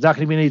 you know what, there's not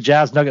going to be any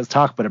Jazz Nuggets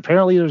talk, but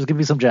apparently there's going to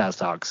be some Jazz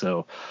talk.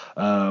 So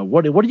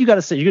what do you got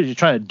to say? You're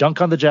trying to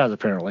dunk on the Jazz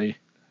apparently.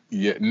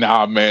 Yeah,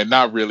 nah, man,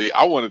 not really.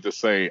 I wanted to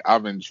say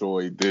I've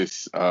enjoyed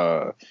this.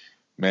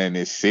 Man,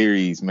 this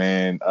series,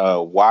 man,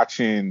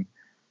 watching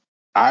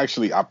I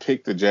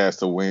picked the Jazz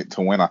to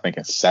win. I think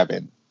in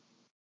 7.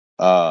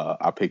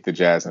 I picked the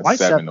Jazz in Why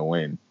 7 to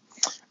win.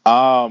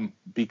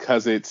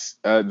 Because it's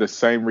the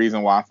same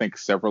reason why I think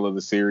several of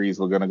the series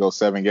were going to go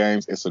 7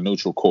 games. It's a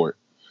neutral court.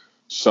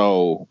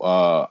 So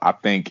I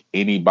think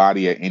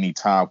anybody at any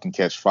time can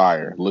catch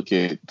fire. Look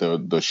at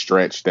the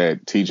stretch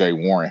that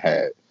TJ Warren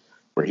had,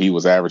 where he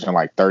was averaging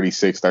like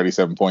 36,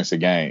 37 points a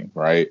game,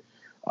 right?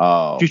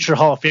 Future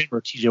Hall of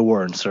Famer TJ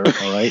Warren, sir.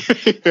 All right.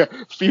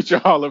 Future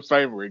Hall of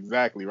Famer,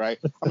 exactly, right?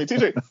 I mean,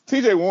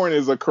 TJ Warren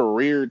is a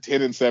career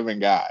 10-7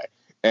 guy.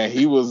 And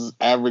he was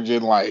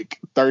averaging like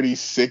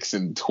 36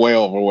 and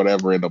 12 or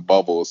whatever in the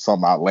bubble,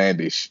 some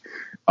outlandish.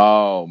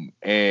 I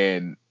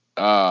mean,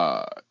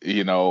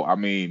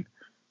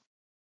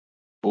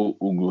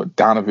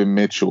 Donovan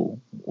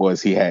Mitchell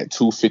he had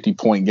 2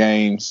 50-point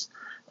games.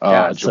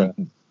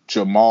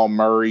 Jamal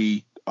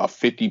Murray, a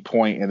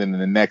 50-point, and then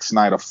the next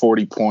night, a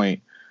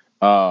 40-point.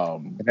 The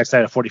next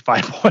night, a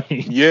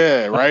 45-point.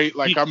 Yeah, right?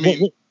 Like, I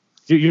mean.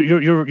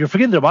 You're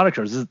forgetting their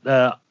monikers.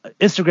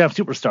 Instagram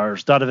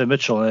superstars, Donovan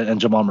Mitchell and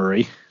Jamal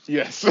Murray.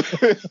 Yes.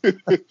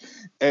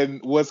 And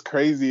what's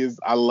crazy is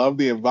I love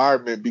the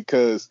environment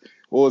because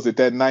what was it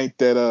that night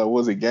that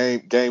was it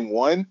game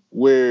 1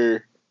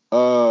 where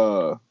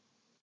Donovan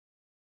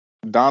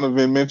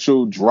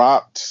Mitchell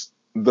dropped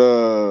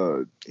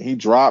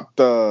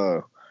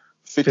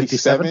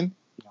 57,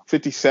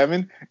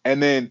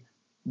 and then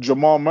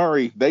Jamal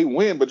Murray, they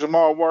win, but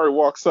Jamal Murray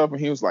walks up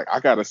and he was like, I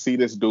got to see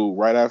this dude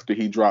right after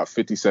he dropped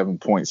 57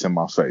 points in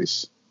my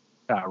face.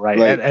 Yeah, right.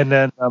 Like, and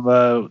then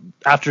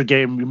after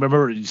game,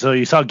 remember, so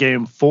you saw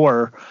game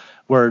 4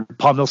 where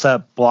Paul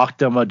Millsap blocked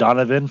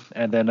Donovan,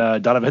 and then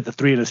Donovan hit the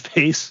 3 in his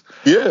face.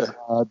 Yeah.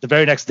 The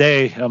very next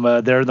day,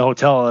 they're in the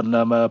hotel,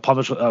 and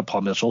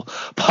Paul Millsap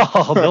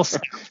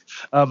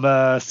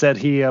said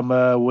he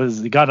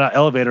got in an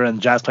elevator, and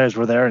Jazz players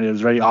were there, and it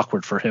was very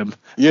awkward for him.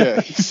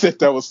 Yeah, he said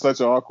that was such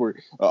an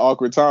awkward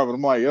time, and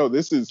I'm like, yo,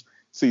 this is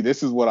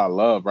what I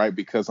love, right?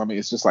 Because I mean,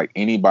 it's just like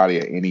anybody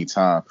at any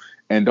time.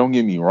 And don't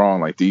get me wrong,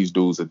 like these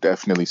dudes are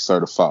definitely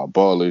certified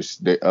ballers.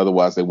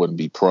 Otherwise, they wouldn't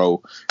be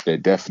pro. They're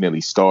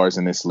definitely stars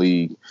in this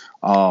league.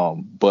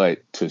 But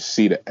to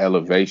see the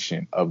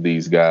elevation of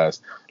these guys,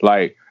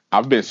 like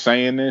I've been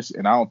saying this,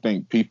 and I don't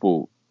think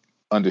people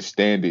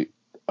understand it,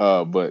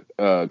 but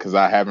because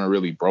I haven't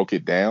really broke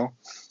it down.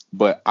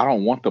 But I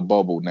don't want the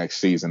bubble next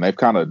season. They've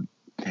kind of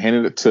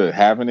hinted to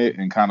having it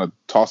and kind of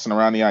tossing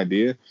around the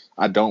idea.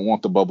 I don't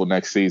want the bubble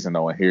next season,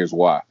 though, and here's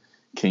why.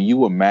 Can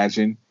you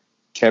imagine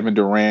Kevin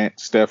Durant,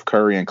 Steph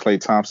Curry, and Klay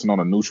Thompson on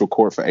a neutral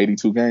court for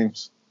 82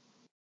 games?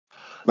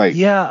 Like,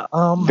 yeah,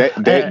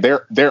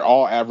 they're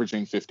all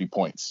averaging 50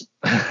 points.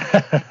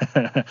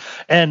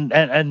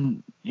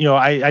 and you know,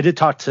 I did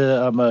talk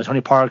to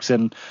Tony Parks,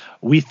 and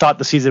we thought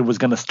the season was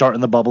going to start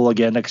in the bubble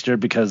again next year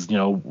because you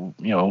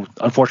know,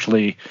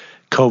 unfortunately,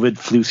 COVID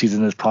flu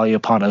season is probably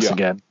upon us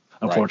again.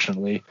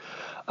 Unfortunately.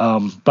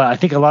 Right. But I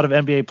think a lot of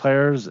NBA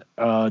players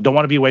don't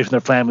want to be away from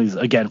their families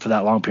again for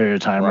that long period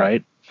of time,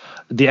 right?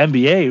 The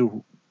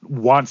NBA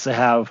wants to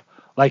have,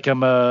 like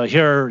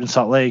here in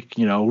Salt Lake,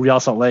 you know, Real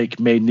Salt Lake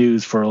made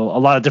news for a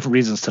lot of different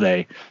reasons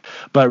today.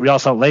 But Real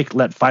Salt Lake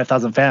let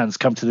 5,000 fans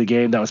come to the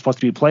game that was supposed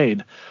to be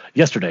played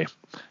yesterday.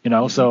 You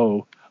know,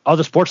 so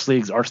other sports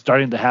leagues are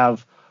starting to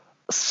have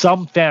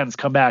some fans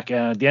come back.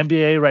 And the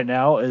NBA right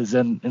now is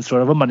in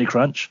sort of a money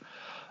crunch.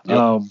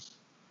 Yep.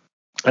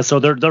 And so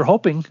they're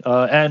hoping,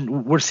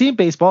 and we're seeing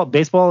baseball.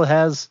 Baseball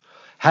has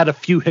had a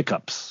few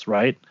hiccups,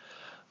 right?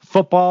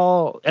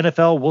 Football,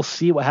 NFL, we'll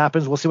see what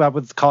happens. We'll see what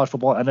happens with college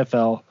football,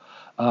 NFL,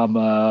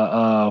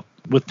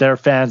 with their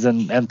fans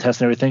and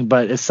tests and everything.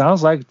 But it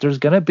sounds like there's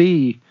going to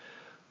be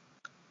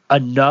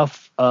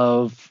enough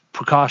of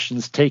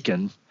precautions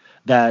taken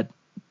that,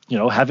 you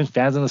know, having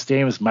fans in the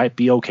stadiums might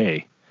be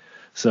okay.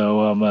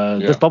 So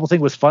this bubble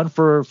thing was fun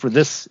for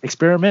this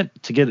experiment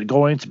to get it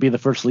going, to be the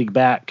first league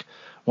back.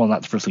 Well,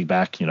 not the first league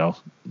back, you know.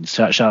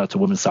 Shout out to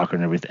women's soccer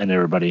and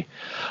everybody.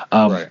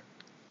 Right.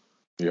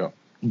 Yeah.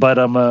 But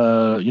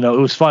you know, it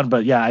was fun.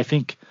 But yeah, I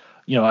think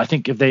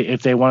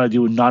if they want to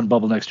do a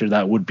non-bubble next year,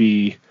 that would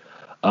be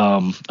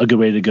a good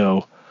way to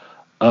go.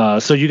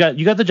 So you got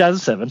the Jazz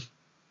at 7.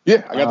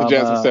 Yeah, I got the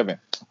Jazz at 7.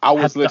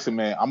 Listen,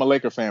 man, I'm a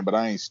Laker fan, but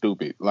I ain't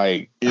stupid.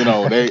 Like, you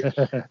know,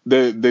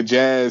 the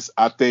Jazz.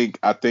 I think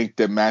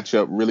the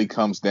matchup really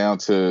comes down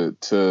to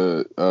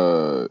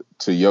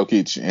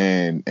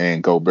Jokic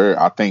and Gobert.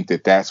 I think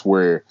that's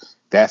where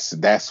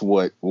that's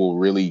what will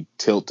really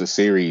tilt the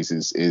series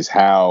is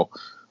how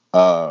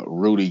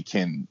Rudy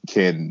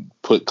can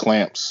put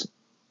clamps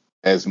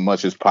as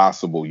much as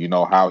possible. You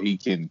know, how he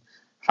can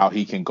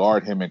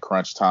guard him in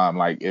crunch time.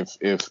 Like if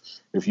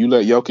you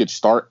let Jokic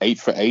start 8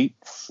 for 8,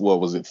 what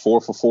was it, 4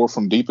 for 4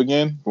 from deep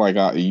again? Like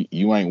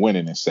you ain't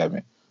winning in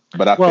 7.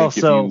 But I think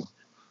if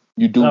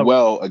you do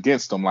well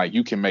against them, like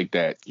you can make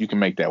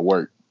that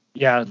work.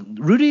 Yeah,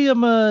 Rudy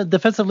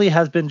defensively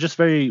has been just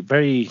very,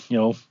 very,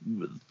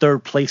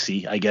 third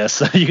placey, I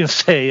guess you can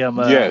say.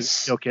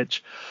 Yes.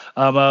 Jokic,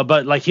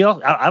 but like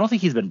I don't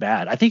think he's been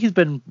bad. I think he's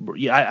been.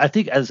 Yeah, I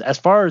think as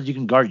far as you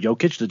can guard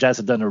Jokic, the Jazz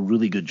have done a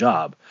really good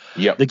job.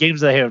 Yep. The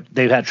games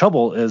they've had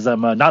trouble is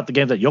not the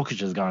games that Jokic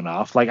has gone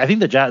off. Like I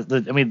think the Jazz.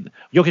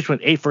 Jokic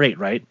went 8 for 8,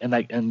 right,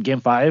 in game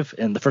 5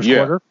 in the first Yeah.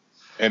 quarter.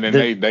 And then The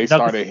they Nuggets,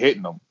 started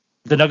hitting them.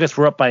 the Nuggets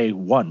were up by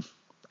 1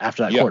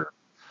 after that Yeah. quarter.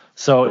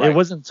 So it Right.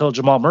 wasn't until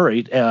Jamal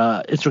Murray,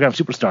 Instagram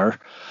superstar,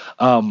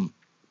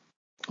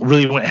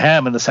 really went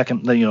ham in the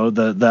second,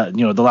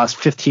 the last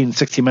 15,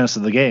 16 minutes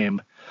of the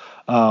game.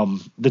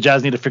 The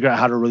Jazz need to figure out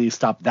how to really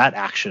stop that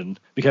action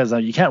because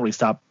you can't really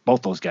stop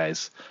both those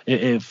guys.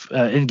 If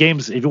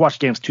you watch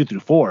games 2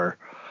 through 4,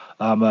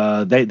 they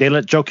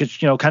let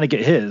Jokic, kind of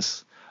get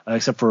his,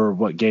 except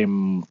for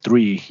game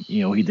 3,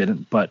 he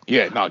didn't. But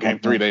yeah, no, game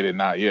 3 they did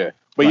not. Yeah,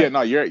 but right. Yeah,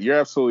 no, you're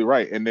absolutely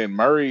right. And then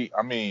Murray,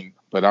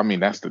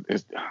 that's dude.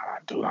 I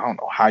don't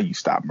know how you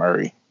stop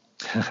Murray.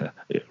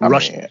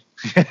 Rushing.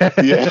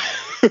 Yeah.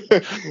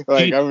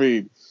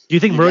 Do you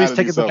think Murray's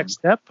taking the next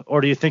step,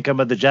 or do you think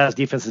the Jazz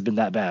defense has been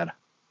that bad?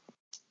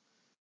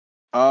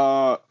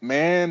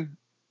 Man,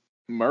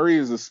 Murray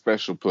is a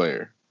special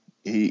player.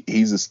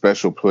 He's a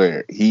special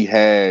player. He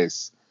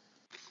has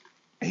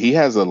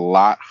a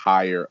lot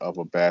higher of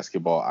a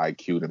basketball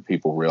IQ than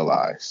people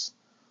realize.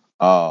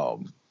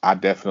 I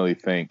definitely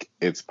think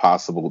it's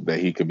possible that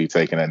he could be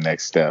taking that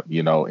next step,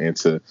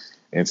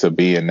 into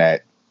being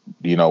that,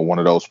 one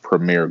of those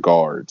premier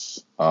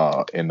guards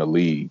in the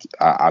league.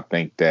 I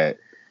think that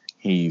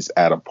he's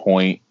at a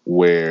point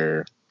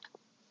where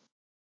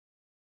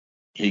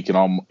he's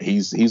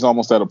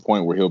almost at a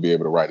point where he'll be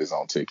able to write his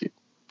own ticket.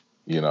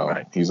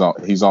 Right. He's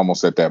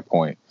almost at that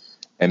point,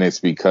 and it's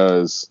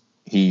because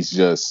he's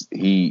just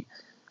he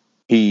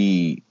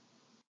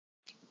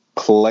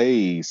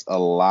plays a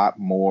lot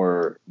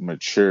more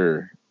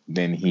mature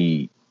than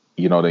than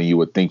you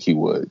would think he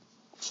would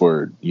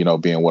for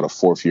being a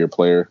fourth year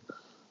player.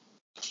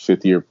 I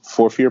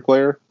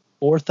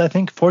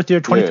think fourth year,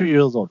 23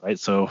 years old, right?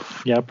 So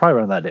yeah, probably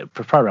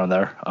around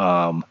there.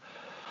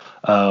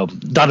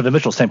 Donovan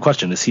Mitchell, same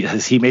question.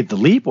 Has he made the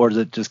leap, or is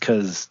it just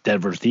because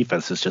Denver's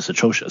defense is just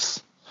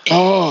atrocious?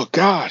 Oh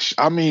gosh,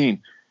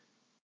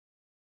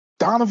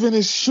 Donovan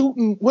is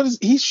shooting.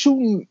 He's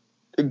shooting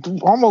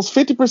almost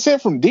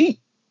 50% from deep.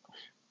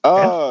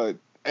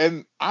 And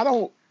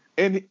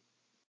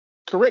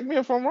correct me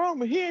if I'm wrong,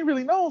 but he ain't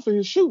really known for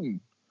his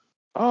shooting.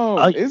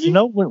 Is he?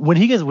 When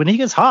he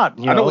gets hot,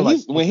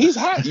 when he's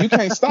hot, you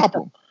can't stop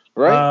him,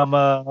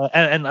 right?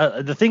 And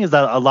the thing is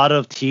that a lot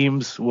of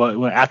teams,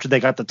 after they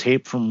got the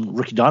tape from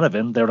Ricky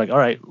Donovan, they're like, all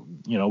right,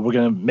 we're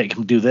gonna make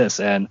him do this.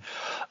 And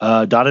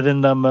Donovan,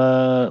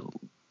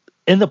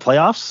 in the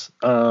playoffs,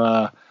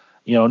 not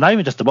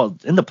even just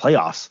in the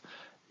playoffs,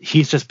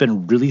 he's just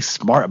been really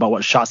smart about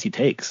what shots he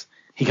takes.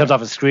 He comes off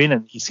his screen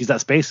and he sees that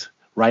space,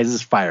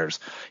 rises, fires.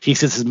 He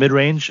sees his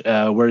mid-range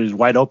where he's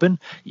wide open.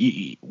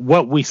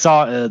 What we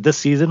saw this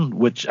season,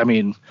 which,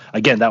 again,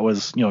 that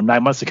was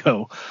 9 months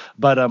ago,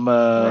 but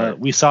right.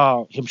 We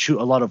saw him shoot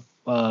a lot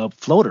of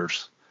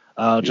floaters,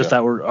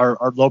 that were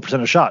low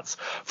percentage shots.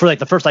 For like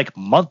the first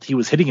month, he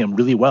was hitting him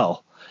really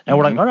well. And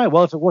we're like, all right,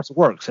 well, if it works, it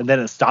works. And then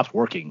it stops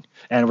working.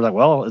 And we're like,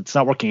 well, it's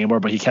not working anymore,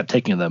 but he kept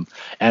taking them.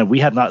 And we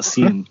have not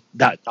seen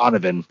that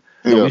Donovan.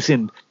 We've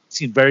seen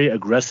very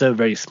aggressive,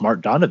 very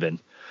smart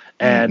Donovan.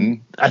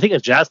 And I think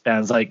as Jazz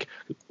fans,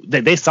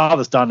 they saw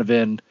this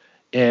Donovan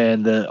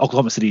in the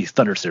Oklahoma City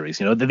Thunder series.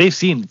 They've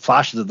seen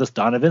flashes of this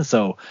Donovan.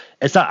 So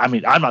it's not,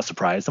 I'm not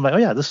surprised. I'm like, oh,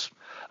 yeah,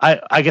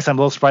 I guess I'm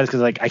a little surprised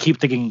because I keep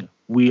thinking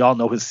we all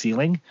know his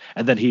ceiling.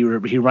 And then he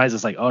reminds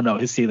us oh, no,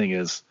 his ceiling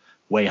is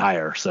way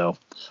higher. So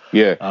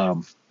yeah,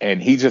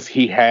 and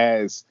he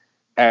has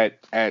at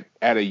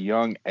a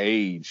young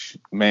age,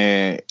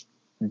 man,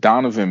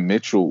 Donovan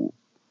Mitchell,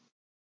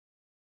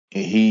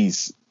 you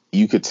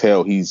could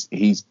tell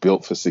he's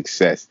built for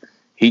success.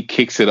 He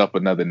kicks it up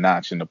another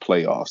notch in the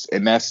playoffs,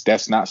 and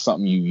that's not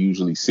something you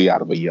usually see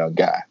out of a young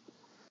guy.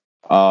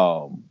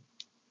 But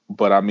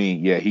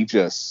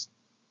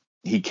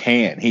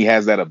he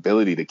has that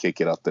ability to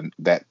kick it up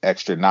that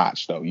extra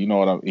notch, though. You know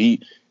what he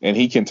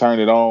can turn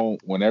it on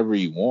whenever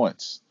he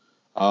wants.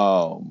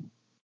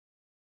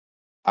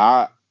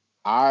 I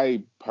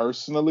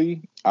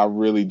personally, I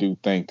really do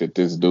think that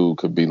this dude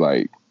could be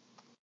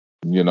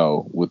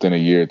within a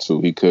year or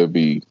two, he could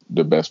be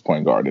the best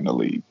point guard in the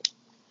league.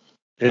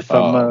 If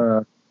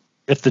the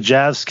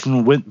Jazz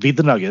can beat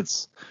the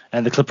Nuggets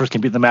and the Clippers can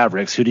beat the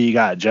Mavericks, who do you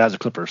got, Jazz or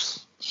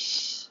Clippers?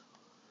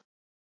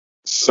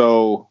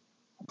 So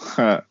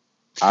I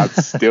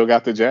still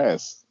got the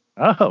Jazz.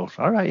 Oh,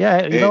 all right. Yeah,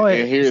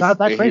 it's not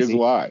that crazy. Here's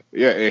why.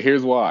 Yeah, and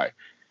here's why.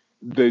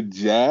 The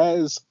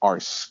Jazz are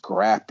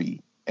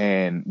scrappy,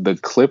 and the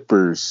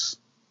Clippers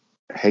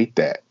hate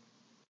that.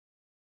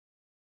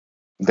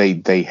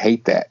 They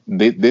hate that.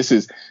 This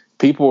is,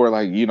 people are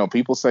like,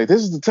 people say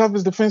this is the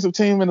toughest defensive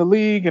team in the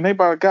league, and they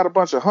got a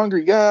bunch of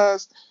hungry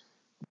guys,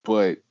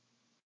 but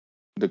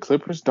the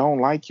Clippers don't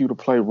like you to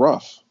play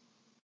rough.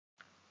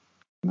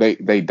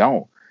 They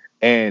don't.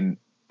 And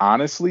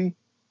honestly,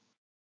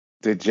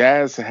 the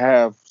Jazz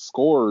have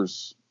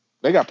scorers.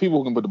 They got people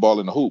who can put the ball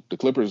in the hoop. The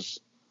Clippers,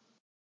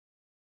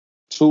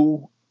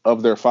 2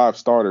 of their 5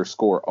 starters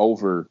score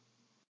over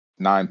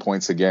 9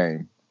 points a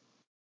game.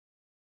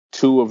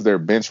 2 of their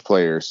bench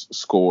players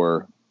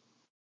score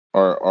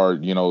or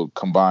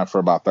combined for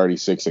about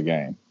 36 a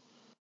game.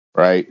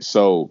 Right?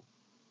 So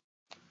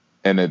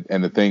and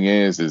the thing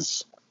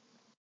is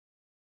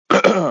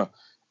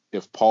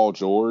if Paul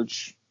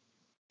George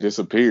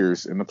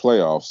disappears in the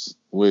playoffs,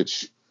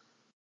 which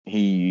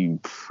he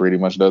pretty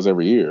much does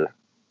every year,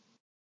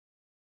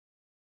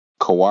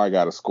 Kawhi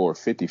got to score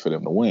 50 for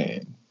them to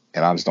win,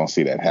 and I just don't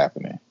see that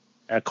happening.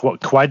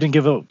 Kawhi didn't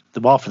give up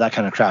the ball for that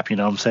kind of crap, you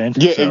know what I'm saying?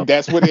 Yeah, so. And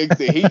that's what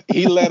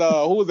he let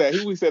who was that?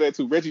 Who we said that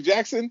to? Reggie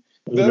Jackson?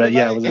 Was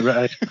it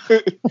right?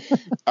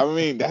 I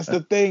mean, that's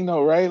the thing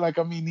though, right? Like,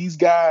 I mean, these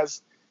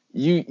guys,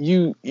 I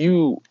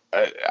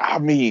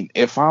mean,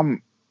 if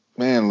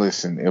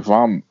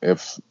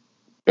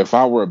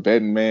I were a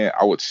betting man,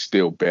 I would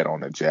still bet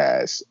on the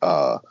Jazz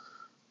to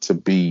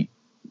beat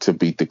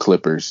the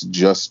Clippers,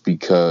 just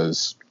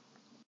because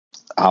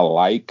I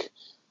like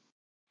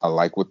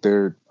what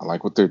they're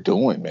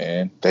doing,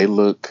 man. They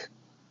look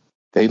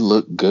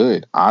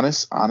good.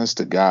 Honest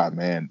to God,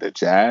 man. The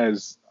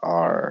Jazz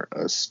are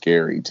a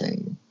scary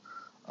team.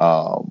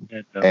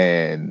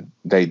 And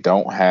they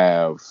don't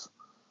have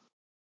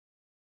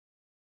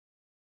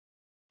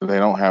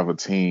a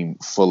team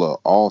full of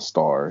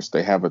all-stars.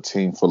 They have a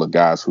team full of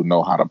guys who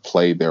know how to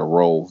play their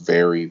role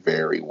very,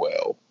 very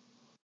well.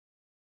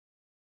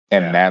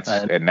 And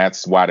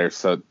that's why they're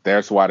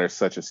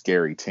such a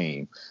scary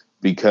team.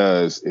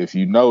 Because if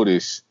you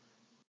notice,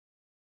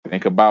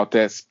 think about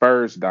that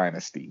Spurs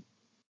dynasty.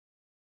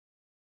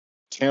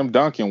 Tim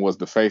Duncan was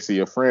the face of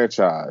your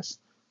franchise,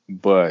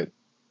 but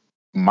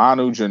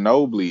Manu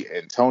Ginobili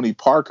and Tony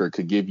Parker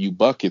could give you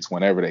buckets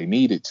whenever they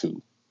needed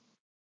to.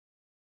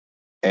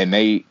 And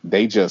they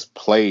just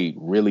played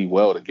really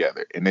well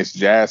together. And this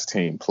Jazz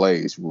team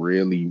plays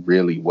really,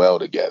 really well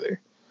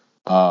together.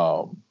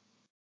 But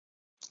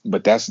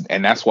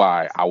that's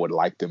why I would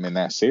like them in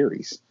that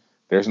series.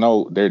 Look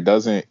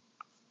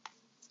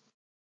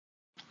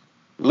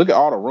at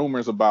all the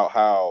rumors about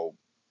how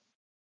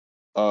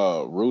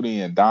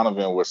Rudy and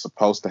Donovan were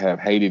supposed to have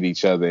hated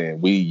each other,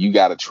 and you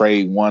got to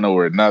trade one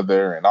or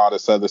another, and all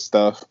this other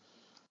stuff.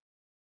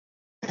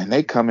 And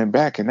they coming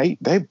back, and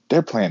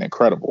they're playing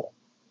incredible.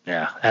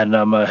 Yeah, and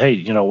hey,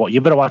 you know what? You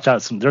better watch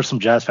out. There's some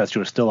Jazz fans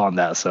who are still on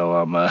that.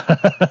 So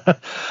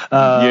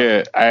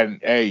yeah,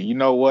 and hey, you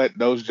know what?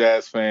 Those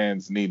Jazz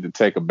fans need to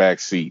take a back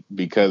seat,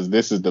 because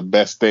this is the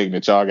best thing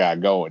that y'all got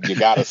going. You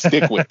got to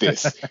stick with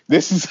this.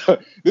 This is a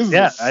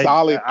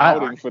solid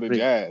outing for the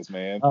Jazz,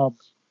 man. All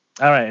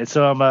right,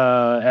 so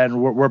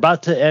and we're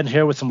about to end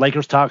here with some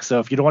Lakers talk. So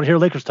if you don't want to hear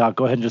Lakers talk,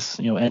 go ahead and just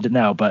end it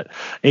now. But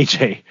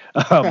AJ,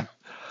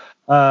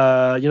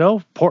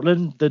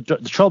 Portland, the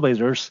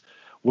Trailblazers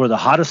were the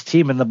hottest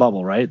team in the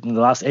bubble, right? In the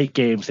last 8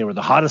 games, they were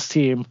the hottest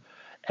team,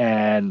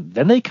 and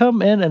then they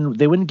come in and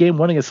they win game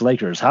 1 against the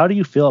Lakers. How do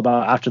you feel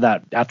about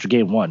after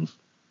game 1?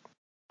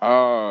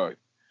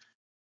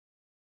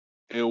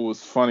 It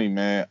was funny,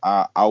 man.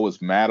 I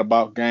was mad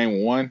about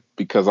game 1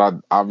 because I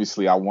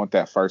want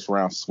that first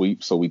round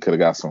sweep so we could have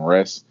got some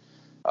rest.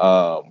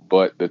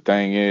 But the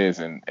thing is,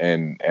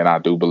 and I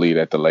do believe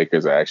that the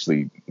Lakers are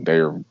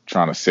they're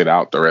trying to sit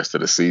out the rest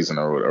of the season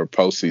or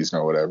postseason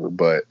or whatever.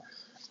 But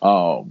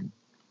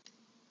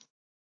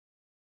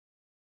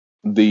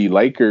the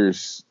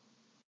Lakers,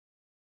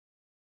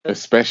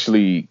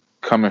 especially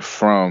coming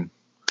from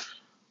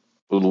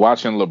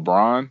watching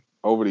LeBron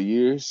over the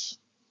years,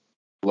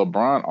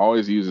 LeBron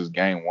always uses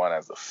game 1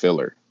 as a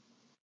filler.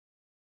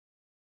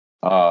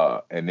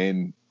 And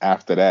then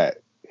after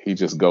that, he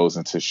just goes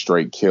into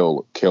straight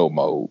kill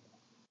mode.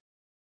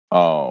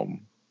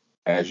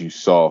 As you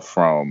saw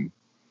from,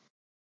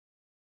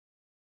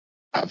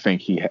 I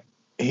think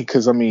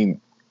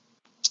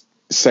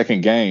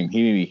second game,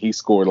 he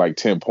scored like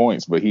 10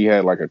 points, but he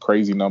had like a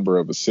crazy number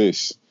of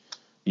assists,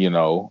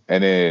 and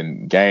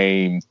then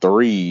game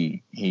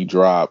 3, he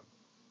dropped,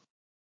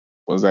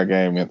 what was that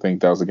game? I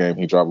think that was the game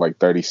he dropped like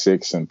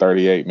 36 in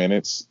 38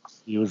 minutes.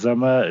 He was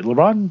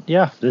LeBron.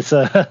 Yeah, this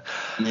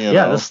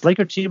this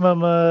Laker team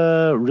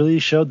really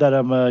showed that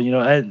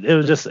and it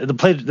was just the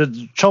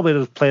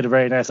Trailblazers played a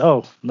very nice.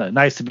 Oh,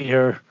 nice to be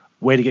here.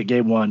 Way to get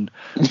game 1,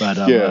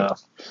 but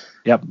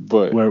yep.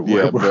 But we're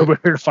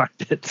here to find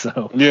it.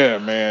 So yeah,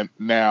 man.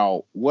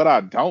 Now, what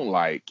I don't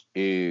like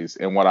is,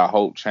 and what I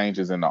hope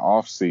changes in the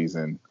off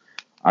season,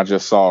 I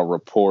just saw a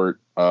report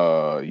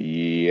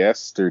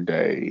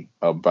yesterday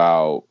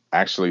about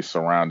actually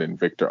surrounding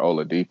Victor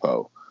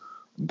Oladipo,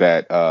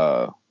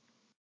 that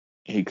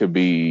he could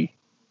be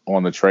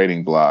on the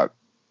trading block.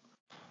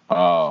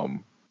 I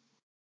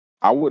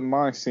wouldn't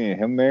mind seeing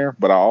him there,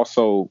 but I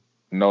also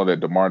know that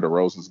DeMar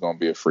DeRozan is going to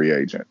be a free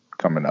agent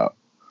coming up.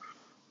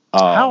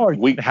 How are you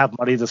going to have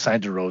money to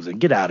sign DeRozan?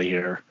 Get out of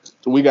here.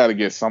 We got to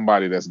get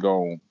somebody that's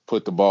going to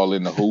put the ball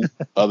in the hoop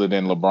other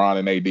than LeBron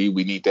and AD.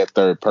 We need that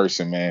third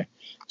person, man.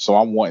 So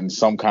I'm wanting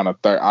some kind of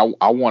third.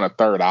 I want a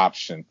third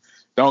option.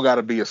 Don't got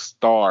to be a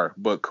star,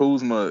 but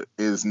Kuzma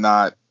is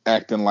not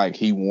acting like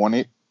he want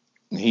it.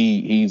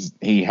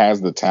 He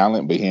has the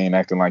talent, but he ain't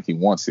acting like he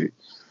wants it.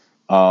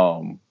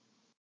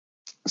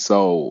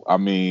 So I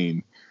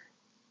mean,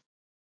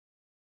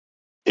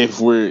 if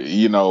we're,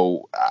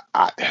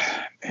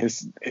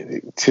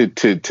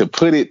 to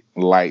put it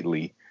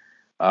lightly,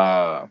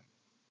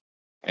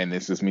 and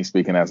this is me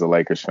speaking as a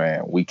Lakers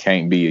fan, we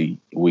can't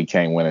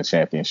win a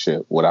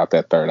championship without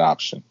that third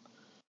option.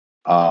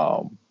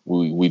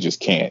 We just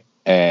can't,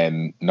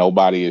 and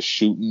nobody is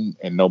shooting,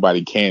 and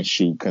nobody can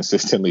shoot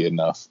consistently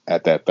enough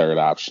at that third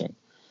option,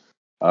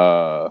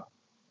 or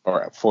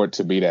for it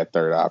to be that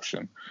third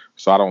option.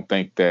 So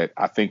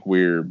I think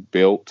we're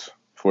built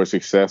for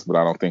success, but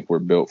I don't think we're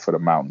built for the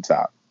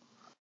mountaintop.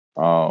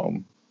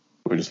 We're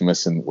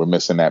missing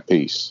that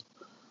piece.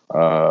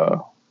 We're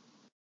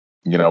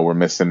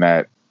missing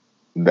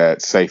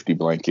that safety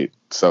blanket,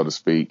 so to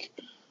speak.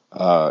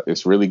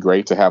 It's really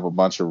great to have a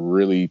bunch of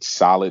really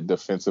solid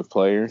defensive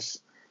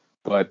players,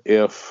 but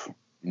if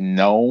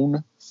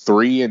known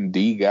 3 and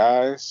D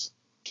guys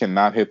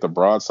cannot hit the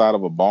broadside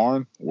of a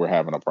barn, we're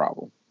having a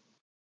problem.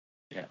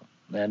 Yeah.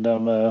 And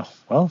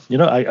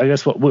I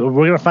guess we're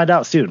gonna find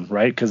out soon,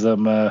 right? Because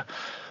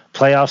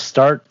playoffs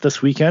start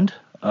this weekend.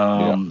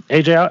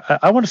 AJ,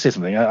 I want to say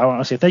something. I want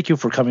to say thank you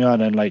for coming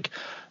on, and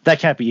that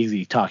can't be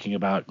easy talking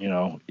about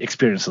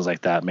experiences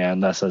like that,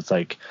 man. It's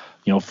like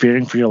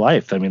fearing for your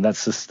life. I mean,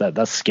 that's just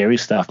that's scary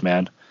stuff,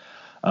 man.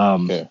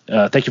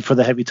 Thank you for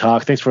the heavy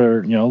talk. Thanks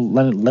for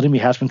letting me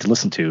have something to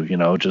listen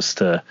to. Just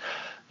to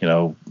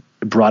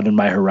broaden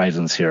my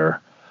horizons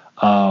here.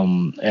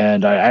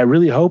 And I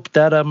really hope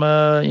that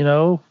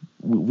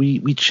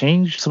we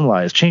change some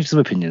lives, change some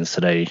opinions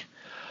today.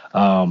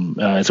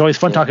 It's always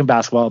fun talking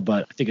basketball,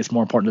 but I think it's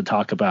more important to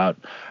talk about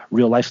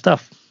real life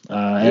stuff. And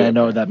I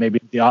know that maybe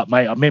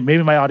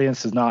my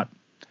audience is not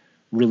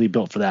really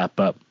built for that,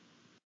 but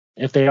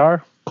if they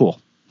are, cool.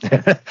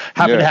 Happy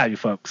to have you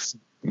folks.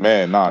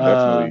 Man,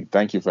 definitely.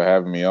 Thank you for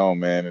having me on,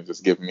 man, and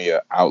just giving me an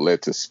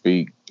outlet to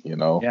speak. Yeah,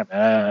 man.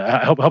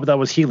 I hope that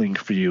was healing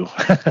for you.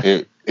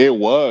 It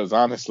was,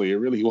 honestly, it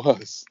really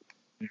was.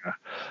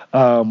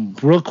 Yeah.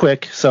 Real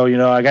quick, so you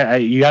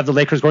have the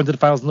Lakers going to the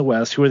finals in the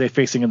West. Who are they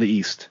facing in the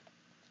East?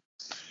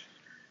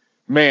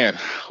 Man,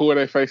 who are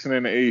they facing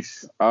in the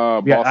East?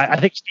 Boston. I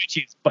think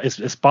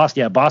it's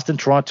Boston. Yeah, Boston,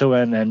 Toronto,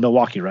 and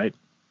Milwaukee, right?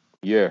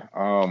 Yeah.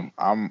 I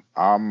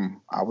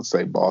would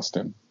say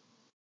Boston.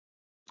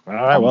 All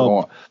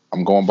right.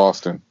 I'm going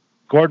Boston.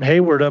 Gordon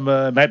Hayward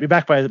might be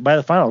back by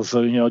the finals,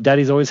 so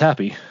Daddy's always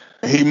happy.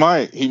 He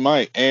might,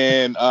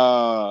 and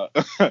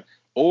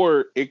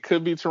or it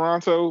could be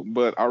Toronto,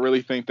 but I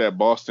really think that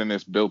Boston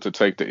is built to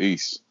take the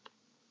East.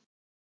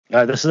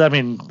 After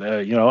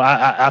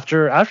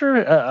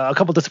a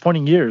couple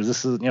disappointing years,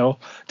 this is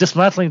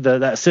dismantling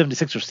that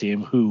 76ers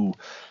team, who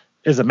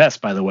is a mess,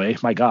 by the way.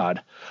 My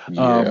God.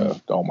 Yeah.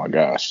 Oh my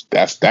gosh,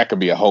 that could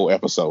be a whole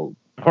episode.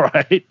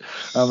 Right. In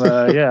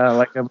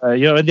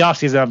the off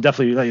season, I'm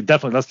definitely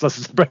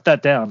let's break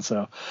that down.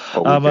 So,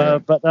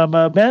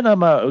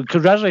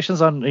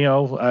 congratulations on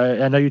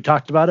I know you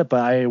talked about it,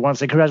 but I want to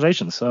say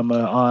congratulations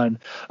on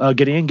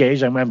getting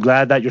engaged. I'm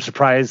glad that your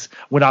surprise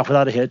went off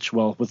without a hitch.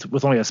 Well,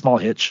 with only a small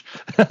hitch.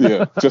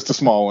 Yeah, just a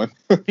small one.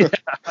 Yeah.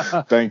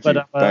 Thank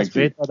you. Thank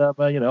you.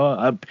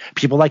 But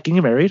people like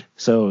getting married,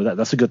 so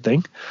that's a good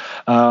thing.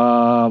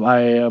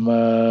 I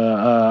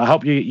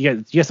hope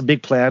you get some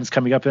big plans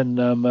coming up in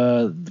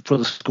for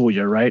the school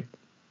year, right?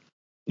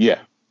 Yeah.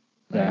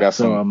 Got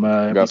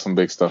some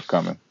big stuff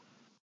coming.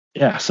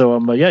 Yeah.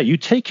 So you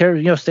take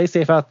care. Stay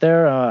safe out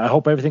there. I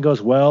hope everything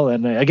goes well.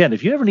 And again,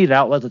 if you ever need an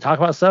outlet to talk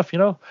about stuff,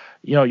 your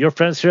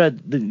friends here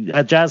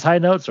at Jazz High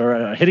Notes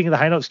or hitting the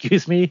high notes,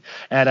 excuse me,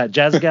 and at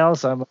Jazz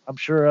Gals, I'm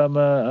sure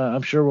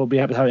we'll be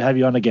happy to have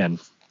you on again.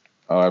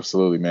 Oh,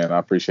 absolutely, man. I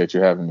appreciate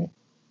you having me.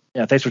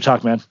 Yeah. Thanks for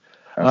talking, man.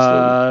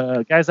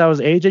 Guys, that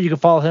was AJ. You can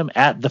follow him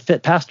at the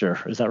Fit Pastor.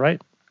 Is that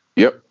right?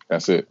 Yep.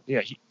 That's it.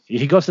 Yeah,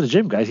 he goes to the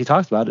gym, guys. He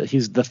talks about it.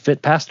 He's the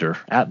Fit Pastor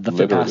at the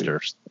Literally.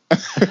 Fit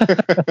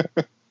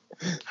Pastors.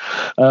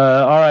 All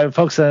right,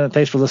 folks.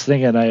 Thanks for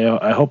listening, and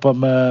I hope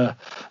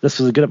this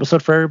was a good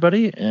episode for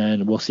everybody,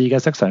 and we'll see you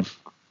guys next time.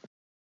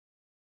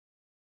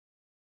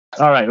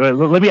 All right,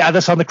 let me add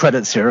this on the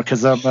credits here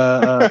because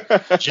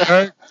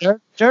Jared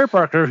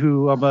Barker,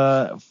 who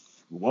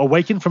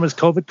awakened from his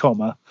COVID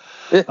coma,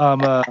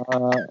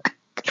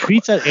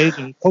 tweets at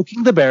AJ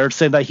poking the bear,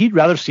 saying that he'd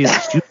rather see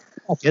the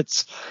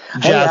Rockets.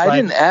 I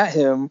didn't at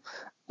him.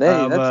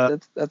 Hey,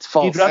 that's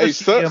false.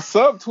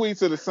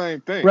 Subtweets are the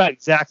same thing. Right,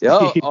 exactly.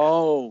 He'd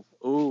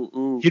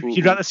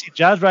rather see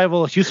Jazz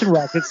rival Houston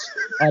Rockets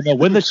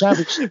win the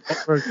championship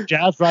for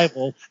Jazz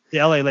rival the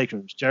LA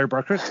Lakers. Jared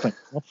Barker, explain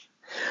yourself.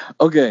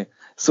 Okay,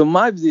 so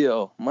my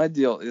deal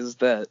is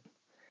that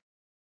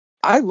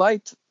I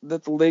liked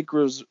that the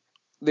Lakers,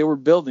 they were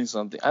building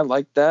something. I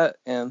liked that,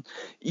 and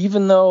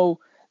even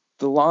though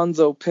the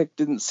Lonzo pick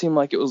didn't seem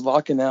like it was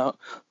working out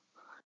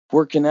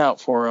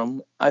for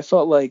him, I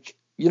felt like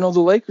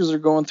the Lakers are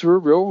going through a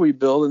real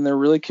rebuild and they're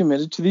really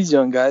committed to these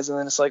young guys. And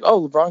then it's like,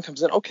 oh, LeBron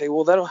comes in. Okay,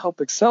 well, that'll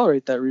help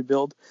accelerate that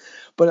rebuild.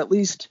 But at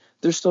least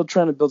they're still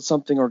trying to build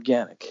something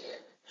organic.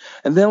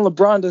 And then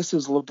LeBron does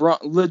his Le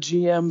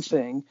GM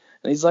thing.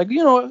 And he's like,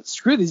 you know what?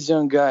 Screw these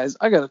young guys.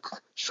 I got a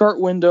short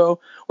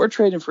window. We're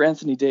trading for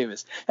Anthony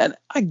Davis. And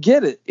I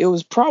get it. It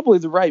was probably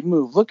the right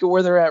move. Look at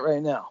where they're at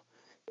right now.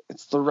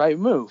 It's the right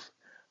move.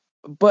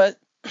 But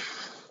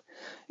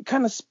it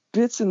kind of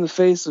spits in the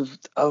face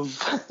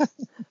of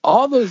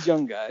all those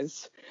young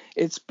guys.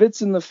 It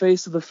spits in the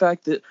face of the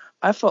fact that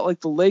I felt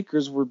like the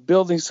Lakers were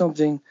building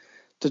something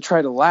to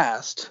try to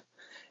last.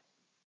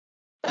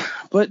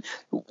 But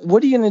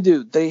what are you going to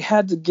do? They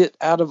had to get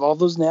out of all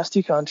those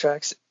nasty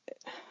contracts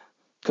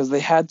because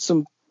they had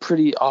some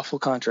pretty awful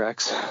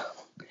contracts.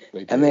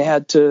 And they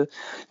had to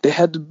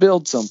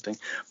build something.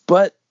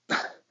 But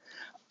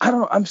I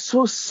don't know. I'm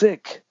so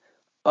sick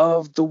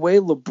of the way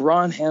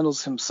LeBron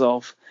handles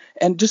himself.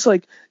 And just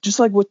like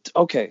what,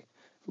 okay,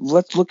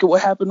 let's look at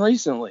what happened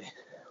recently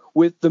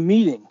with the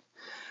meeting.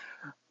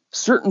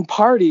 Certain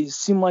parties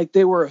seem like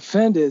they were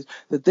offended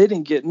that they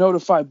didn't get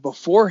notified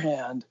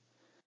beforehand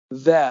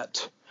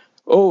that,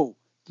 oh,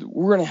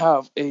 we're going to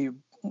have a,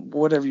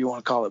 whatever you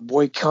want to call it,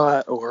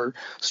 boycott or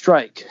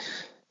strike.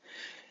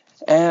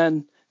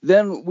 And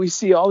then we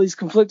see all these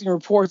conflicting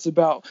reports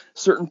about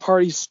certain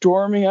parties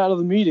storming out of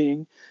the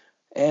meeting.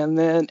 And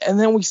then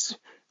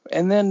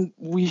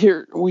we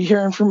hear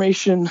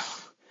information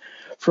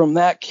from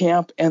that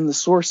camp and the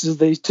sources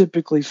they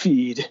typically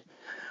feed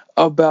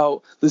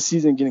about the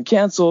season getting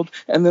canceled,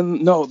 and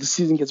then the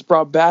season gets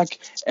brought back,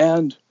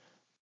 and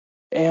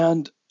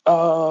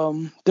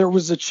there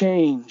was a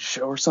change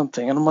or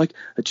something, and I'm like,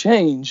 a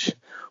change?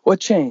 What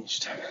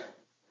changed?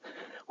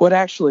 What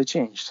actually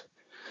changed?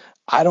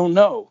 I don't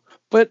know,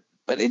 but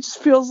it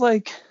just feels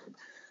like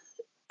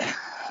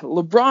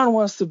LeBron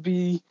wants to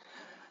be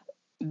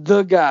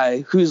the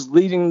guy who's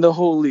leading the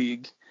whole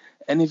league,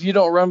 and if you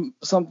don't run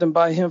something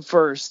by him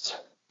first,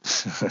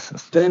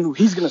 then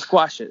he's gonna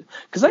squash it.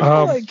 Because I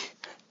feel like,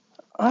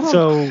 I don't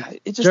know.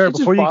 Jared,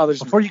 before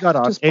you got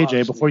on,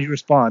 AJ, before you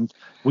respond,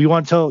 you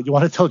want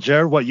to tell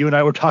Jared what you and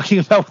I were talking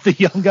about with the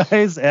young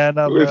guys and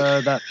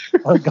that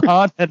are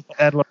gone and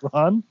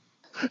LeBron.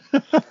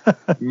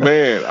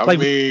 Man, I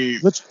mean,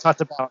 we talked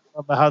about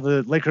how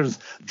the Lakers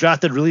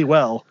drafted really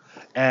well.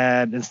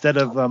 And instead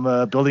of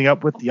building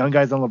up with the young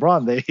guys on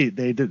LeBron, they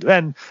did,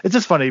 and it's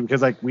just funny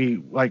because it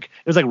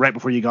was right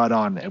before you got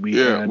on, and we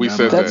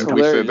said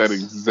that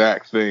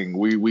exact thing.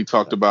 We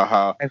talked about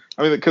how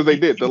because they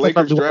did, the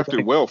Lakers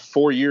drafted well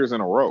 4 years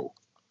in a row.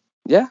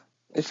 Yeah,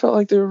 it felt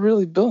like they were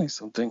really building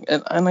something,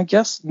 and I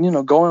guess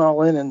going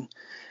all in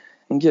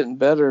and getting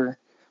better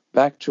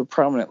back to a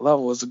prominent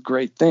level is a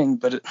great thing,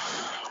 but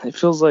it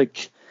feels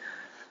like,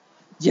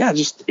 yeah,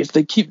 just if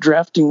they keep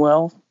drafting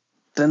well,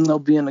 then they'll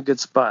be in a good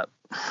spot.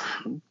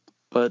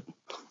 But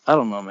I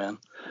don't know, man.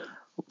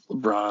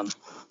 LeBron.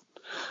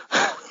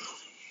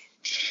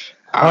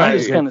 I'm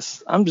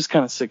just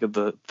kind of sick of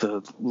the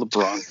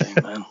LeBron thing,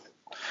 man.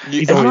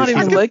 It's not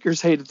even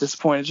Lakers hate at this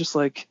point. It's just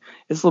like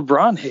it's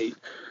LeBron hate.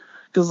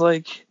 Because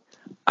I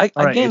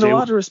gained a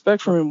lot of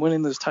respect from him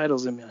winning those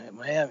titles in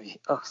Miami.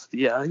 Oh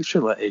yeah, I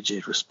should let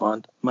AJ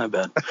respond. My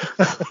bad.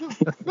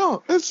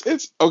 No,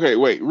 it's okay.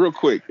 Wait, real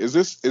quick. Is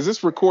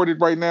this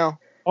recorded right now?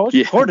 Oh, it's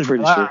recorded.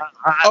 Pretty sure.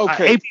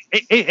 Okay.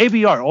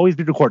 ABR, always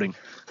be recording.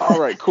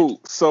 All right,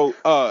 cool. So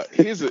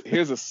here's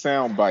a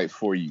sound bite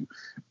for you.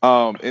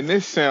 And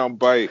this sound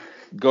bite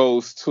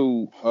goes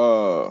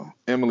to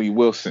Emily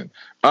Wilson.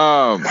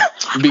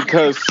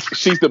 Because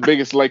she's the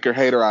biggest Laker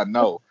hater I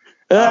know.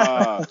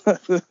 I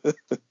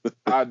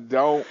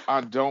don't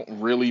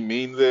really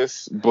mean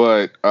this,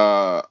 but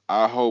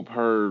I hope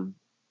her.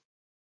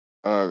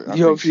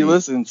 You hope she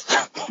listens.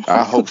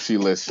 I hope she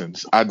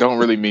listens. I don't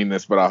really mean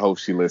this, but I hope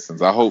she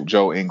listens. I hope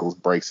Joe Ingles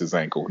breaks his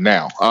ankle.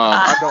 Now,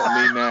 I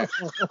don't mean that,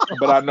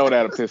 but I know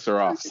that'll piss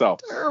her off. So,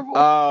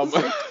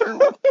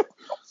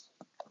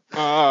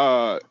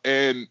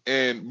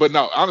 but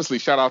no, honestly,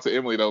 shout out to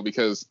Emily though,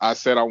 because I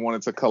said I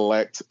wanted to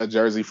collect a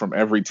jersey from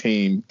every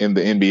team in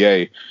the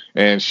NBA,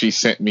 and she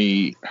sent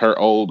me her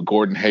old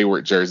Gordon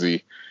Hayward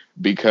jersey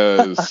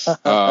because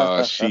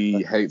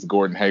she hates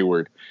Gordon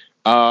Hayward.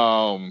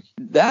 That's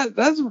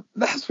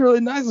really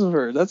nice of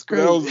her. That's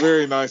great. That was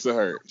very nice of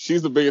her.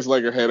 She's the biggest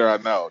Laker hater I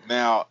know.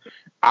 Now,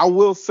 I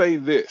will say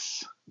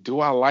this. Do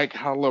I like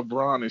how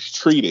LeBron is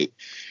treated?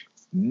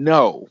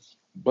 No.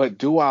 But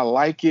do I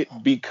like it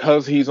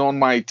because he's on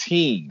my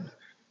team?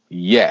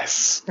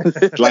 Yes.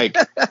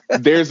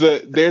 There's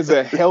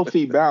a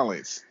healthy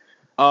balance.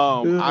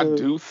 I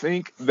do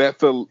think that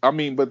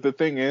but the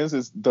thing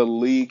is the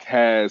league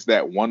has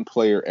that one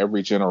player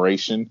every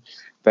generation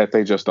that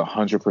they just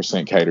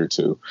 100% cater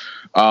to.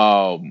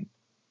 That's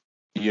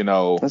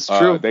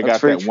true. They got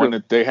that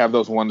one. They have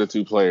those 1 to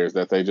 2 players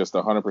that they just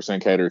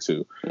 100% cater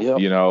to. Yep.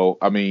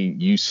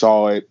 You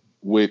saw it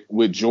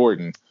with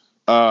Jordan.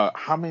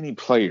 How many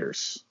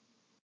players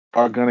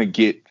are gonna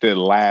get a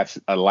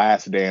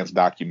Last Dance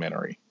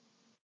documentary?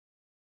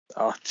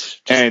 Oh,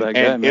 just and that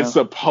guy, man. it's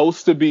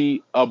supposed to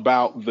be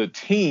about the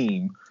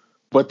team,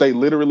 but they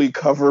literally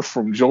cover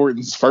from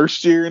Jordan's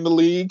first year in the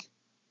league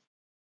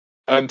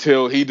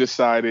until he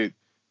decided,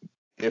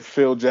 if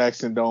Phil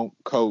Jackson don't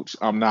coach,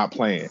 I'm not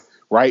playing.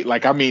 Right?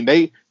 Like, I mean,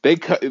 they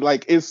cut,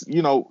 like, it's,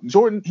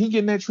 Jordan, he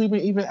getting that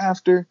treatment even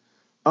after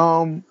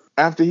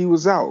he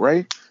was out,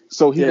 right?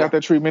 So he got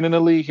that treatment in the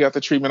league. He got the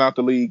treatment out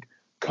the league.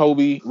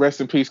 Kobe, rest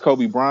in peace,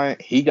 Kobe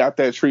Bryant. He got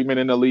that treatment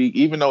in the league,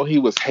 even though he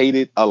was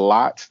hated a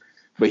lot.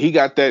 But he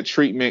got that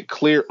treatment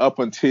clear up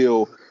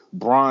until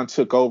Bron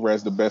took over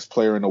as the best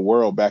player in the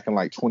world back in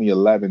like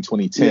 2011,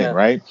 2010,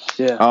 right?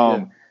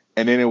 Yeah.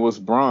 And then it was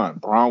Bron.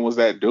 Bron was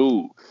that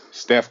dude.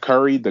 Steph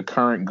Curry, the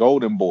current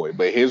golden boy.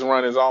 But his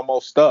run is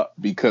almost up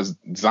because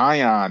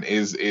Zion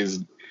is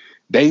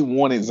they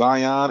wanted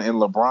Zion and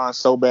LeBron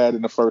so bad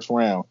in the first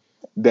round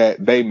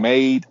that they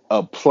made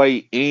a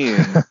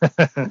play-in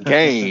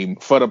game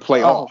for the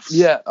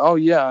playoffs. Oh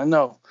yeah, I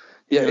know.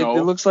 Yeah,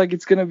 it looks like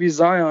it's going to be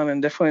Zion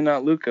and definitely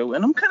not Luka.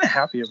 And I'm kind of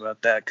happy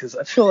about that because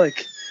I feel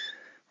like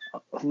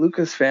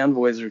Luka's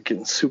fanboys are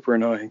getting super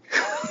annoying.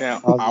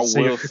 Now, I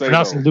will say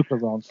pronouncing Luka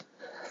wrong.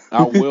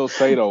 I will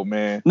say though,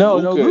 man.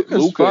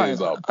 Luka's fine.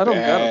 I don't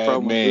got a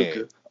problem with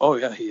Luka. Oh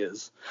yeah, he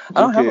is.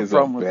 I don't have a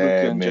problem with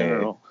Luka in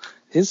general.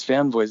 His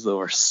fanboys though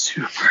are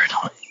super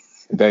annoying.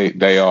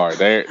 They are.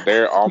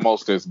 They're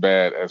almost as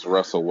bad as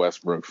Russell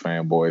Westbrook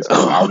fanboys.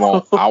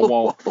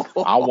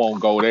 I won't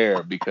go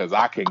there because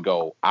I can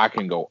go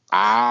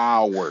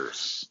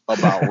hours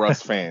about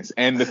Russ fans.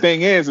 And the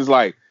thing is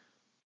like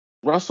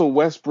Russell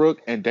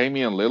Westbrook and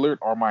Damian Lillard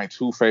are my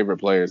two favorite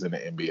players in the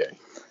NBA.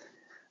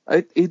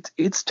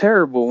 It's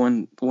terrible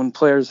when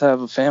players have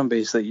a fan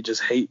base that you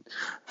just hate.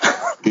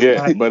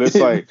 Yeah, but it's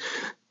like,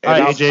 all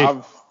right,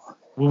 AJ.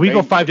 When we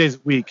go 5 days a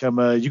week, you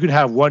can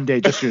have one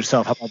day just for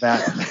yourself. How about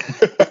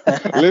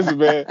that? Listen,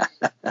 man,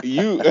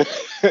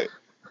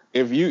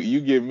 if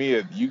you give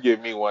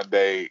me one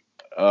day,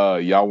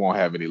 y'all won't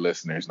have any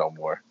listeners no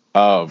more.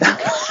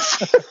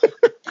 Because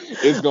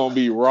it's gonna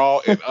be raw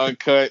and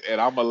uncut,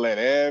 and I'm gonna let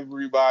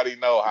everybody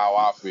know how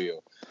I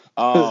feel.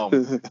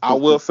 I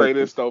will say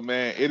this though,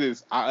 man.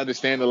 I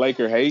understand the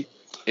Laker hate.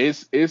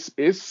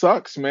 It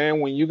sucks,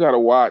 man, when you gotta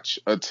watch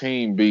a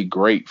team be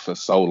great for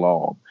so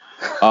long.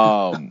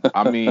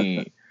 I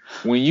mean,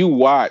 when you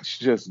watch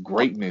just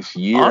greatness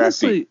year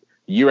after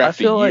year,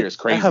 it's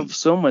crazy. I have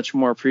so much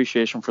more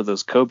appreciation for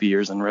those Kobe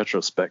years in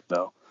retrospect,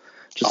 though.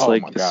 Just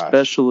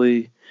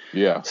especially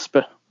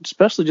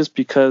just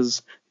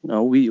because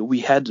we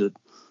had to,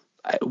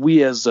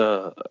 we as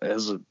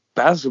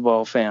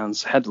basketball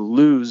fans had to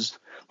lose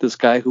this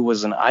guy who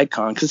was an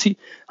icon because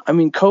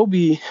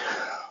Kobe.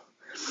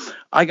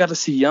 I got to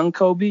see young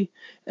Kobe,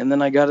 and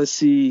then I got to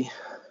see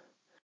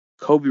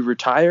Kobe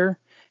retire.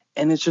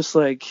 And it's just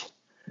like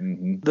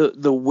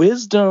the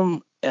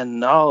wisdom and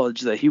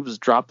knowledge that he was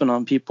dropping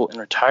on people in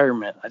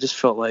retirement. I just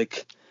felt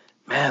like,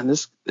 man,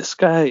 this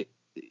guy,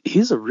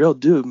 he's a real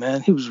dude,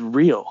 man. He was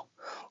real.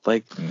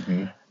 Like,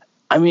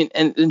 I mean,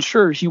 and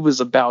sure, he was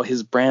about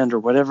his brand or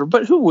whatever,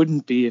 but who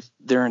wouldn't be if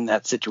they're in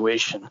that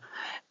situation?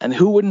 And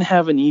who wouldn't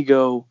have an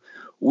ego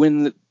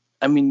when,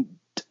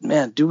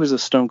 man, dude was a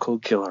stone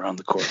cold killer on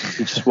the court.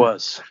 He just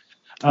was.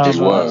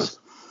 Was.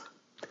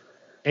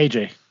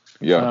 AJ.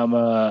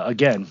 Yeah.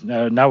 Again,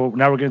 now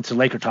we're getting to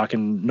Laker talk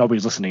and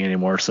nobody's listening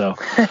anymore. So,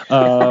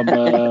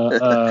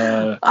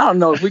 I don't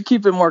know. If we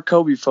keep it more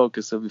Kobe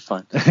focused, it'll be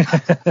fine.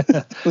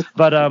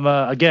 But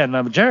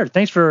again, Jared,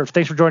 thanks for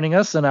joining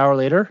us an hour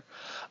later.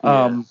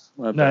 And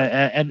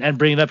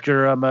bringing up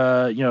your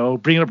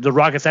bringing up the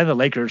Rockets and the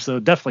Lakers. So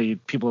definitely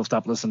people have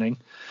stopped listening.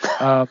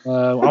 I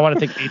want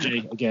to thank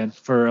AJ again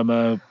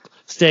for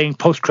staying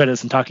post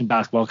credits and talking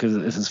basketball because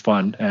this is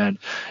fun. And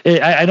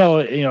I know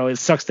it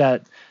sucks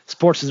that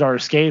sports is our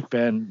escape,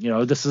 and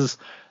this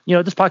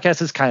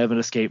podcast is kind of an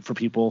escape for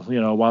people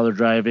while they're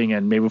driving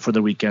and maybe for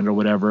the weekend or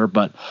whatever.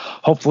 But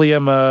hopefully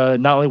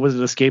not only was it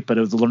an escape, but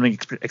it was a learning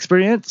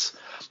experience.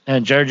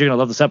 And Jared, you're gonna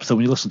love this episode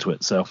when you listen to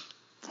it. So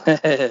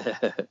and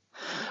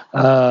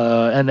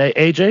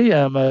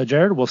AJ,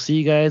 Jared, we'll see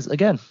you guys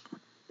again.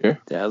 Yeah,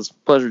 it was a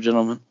pleasure,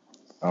 gentlemen.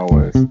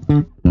 Always.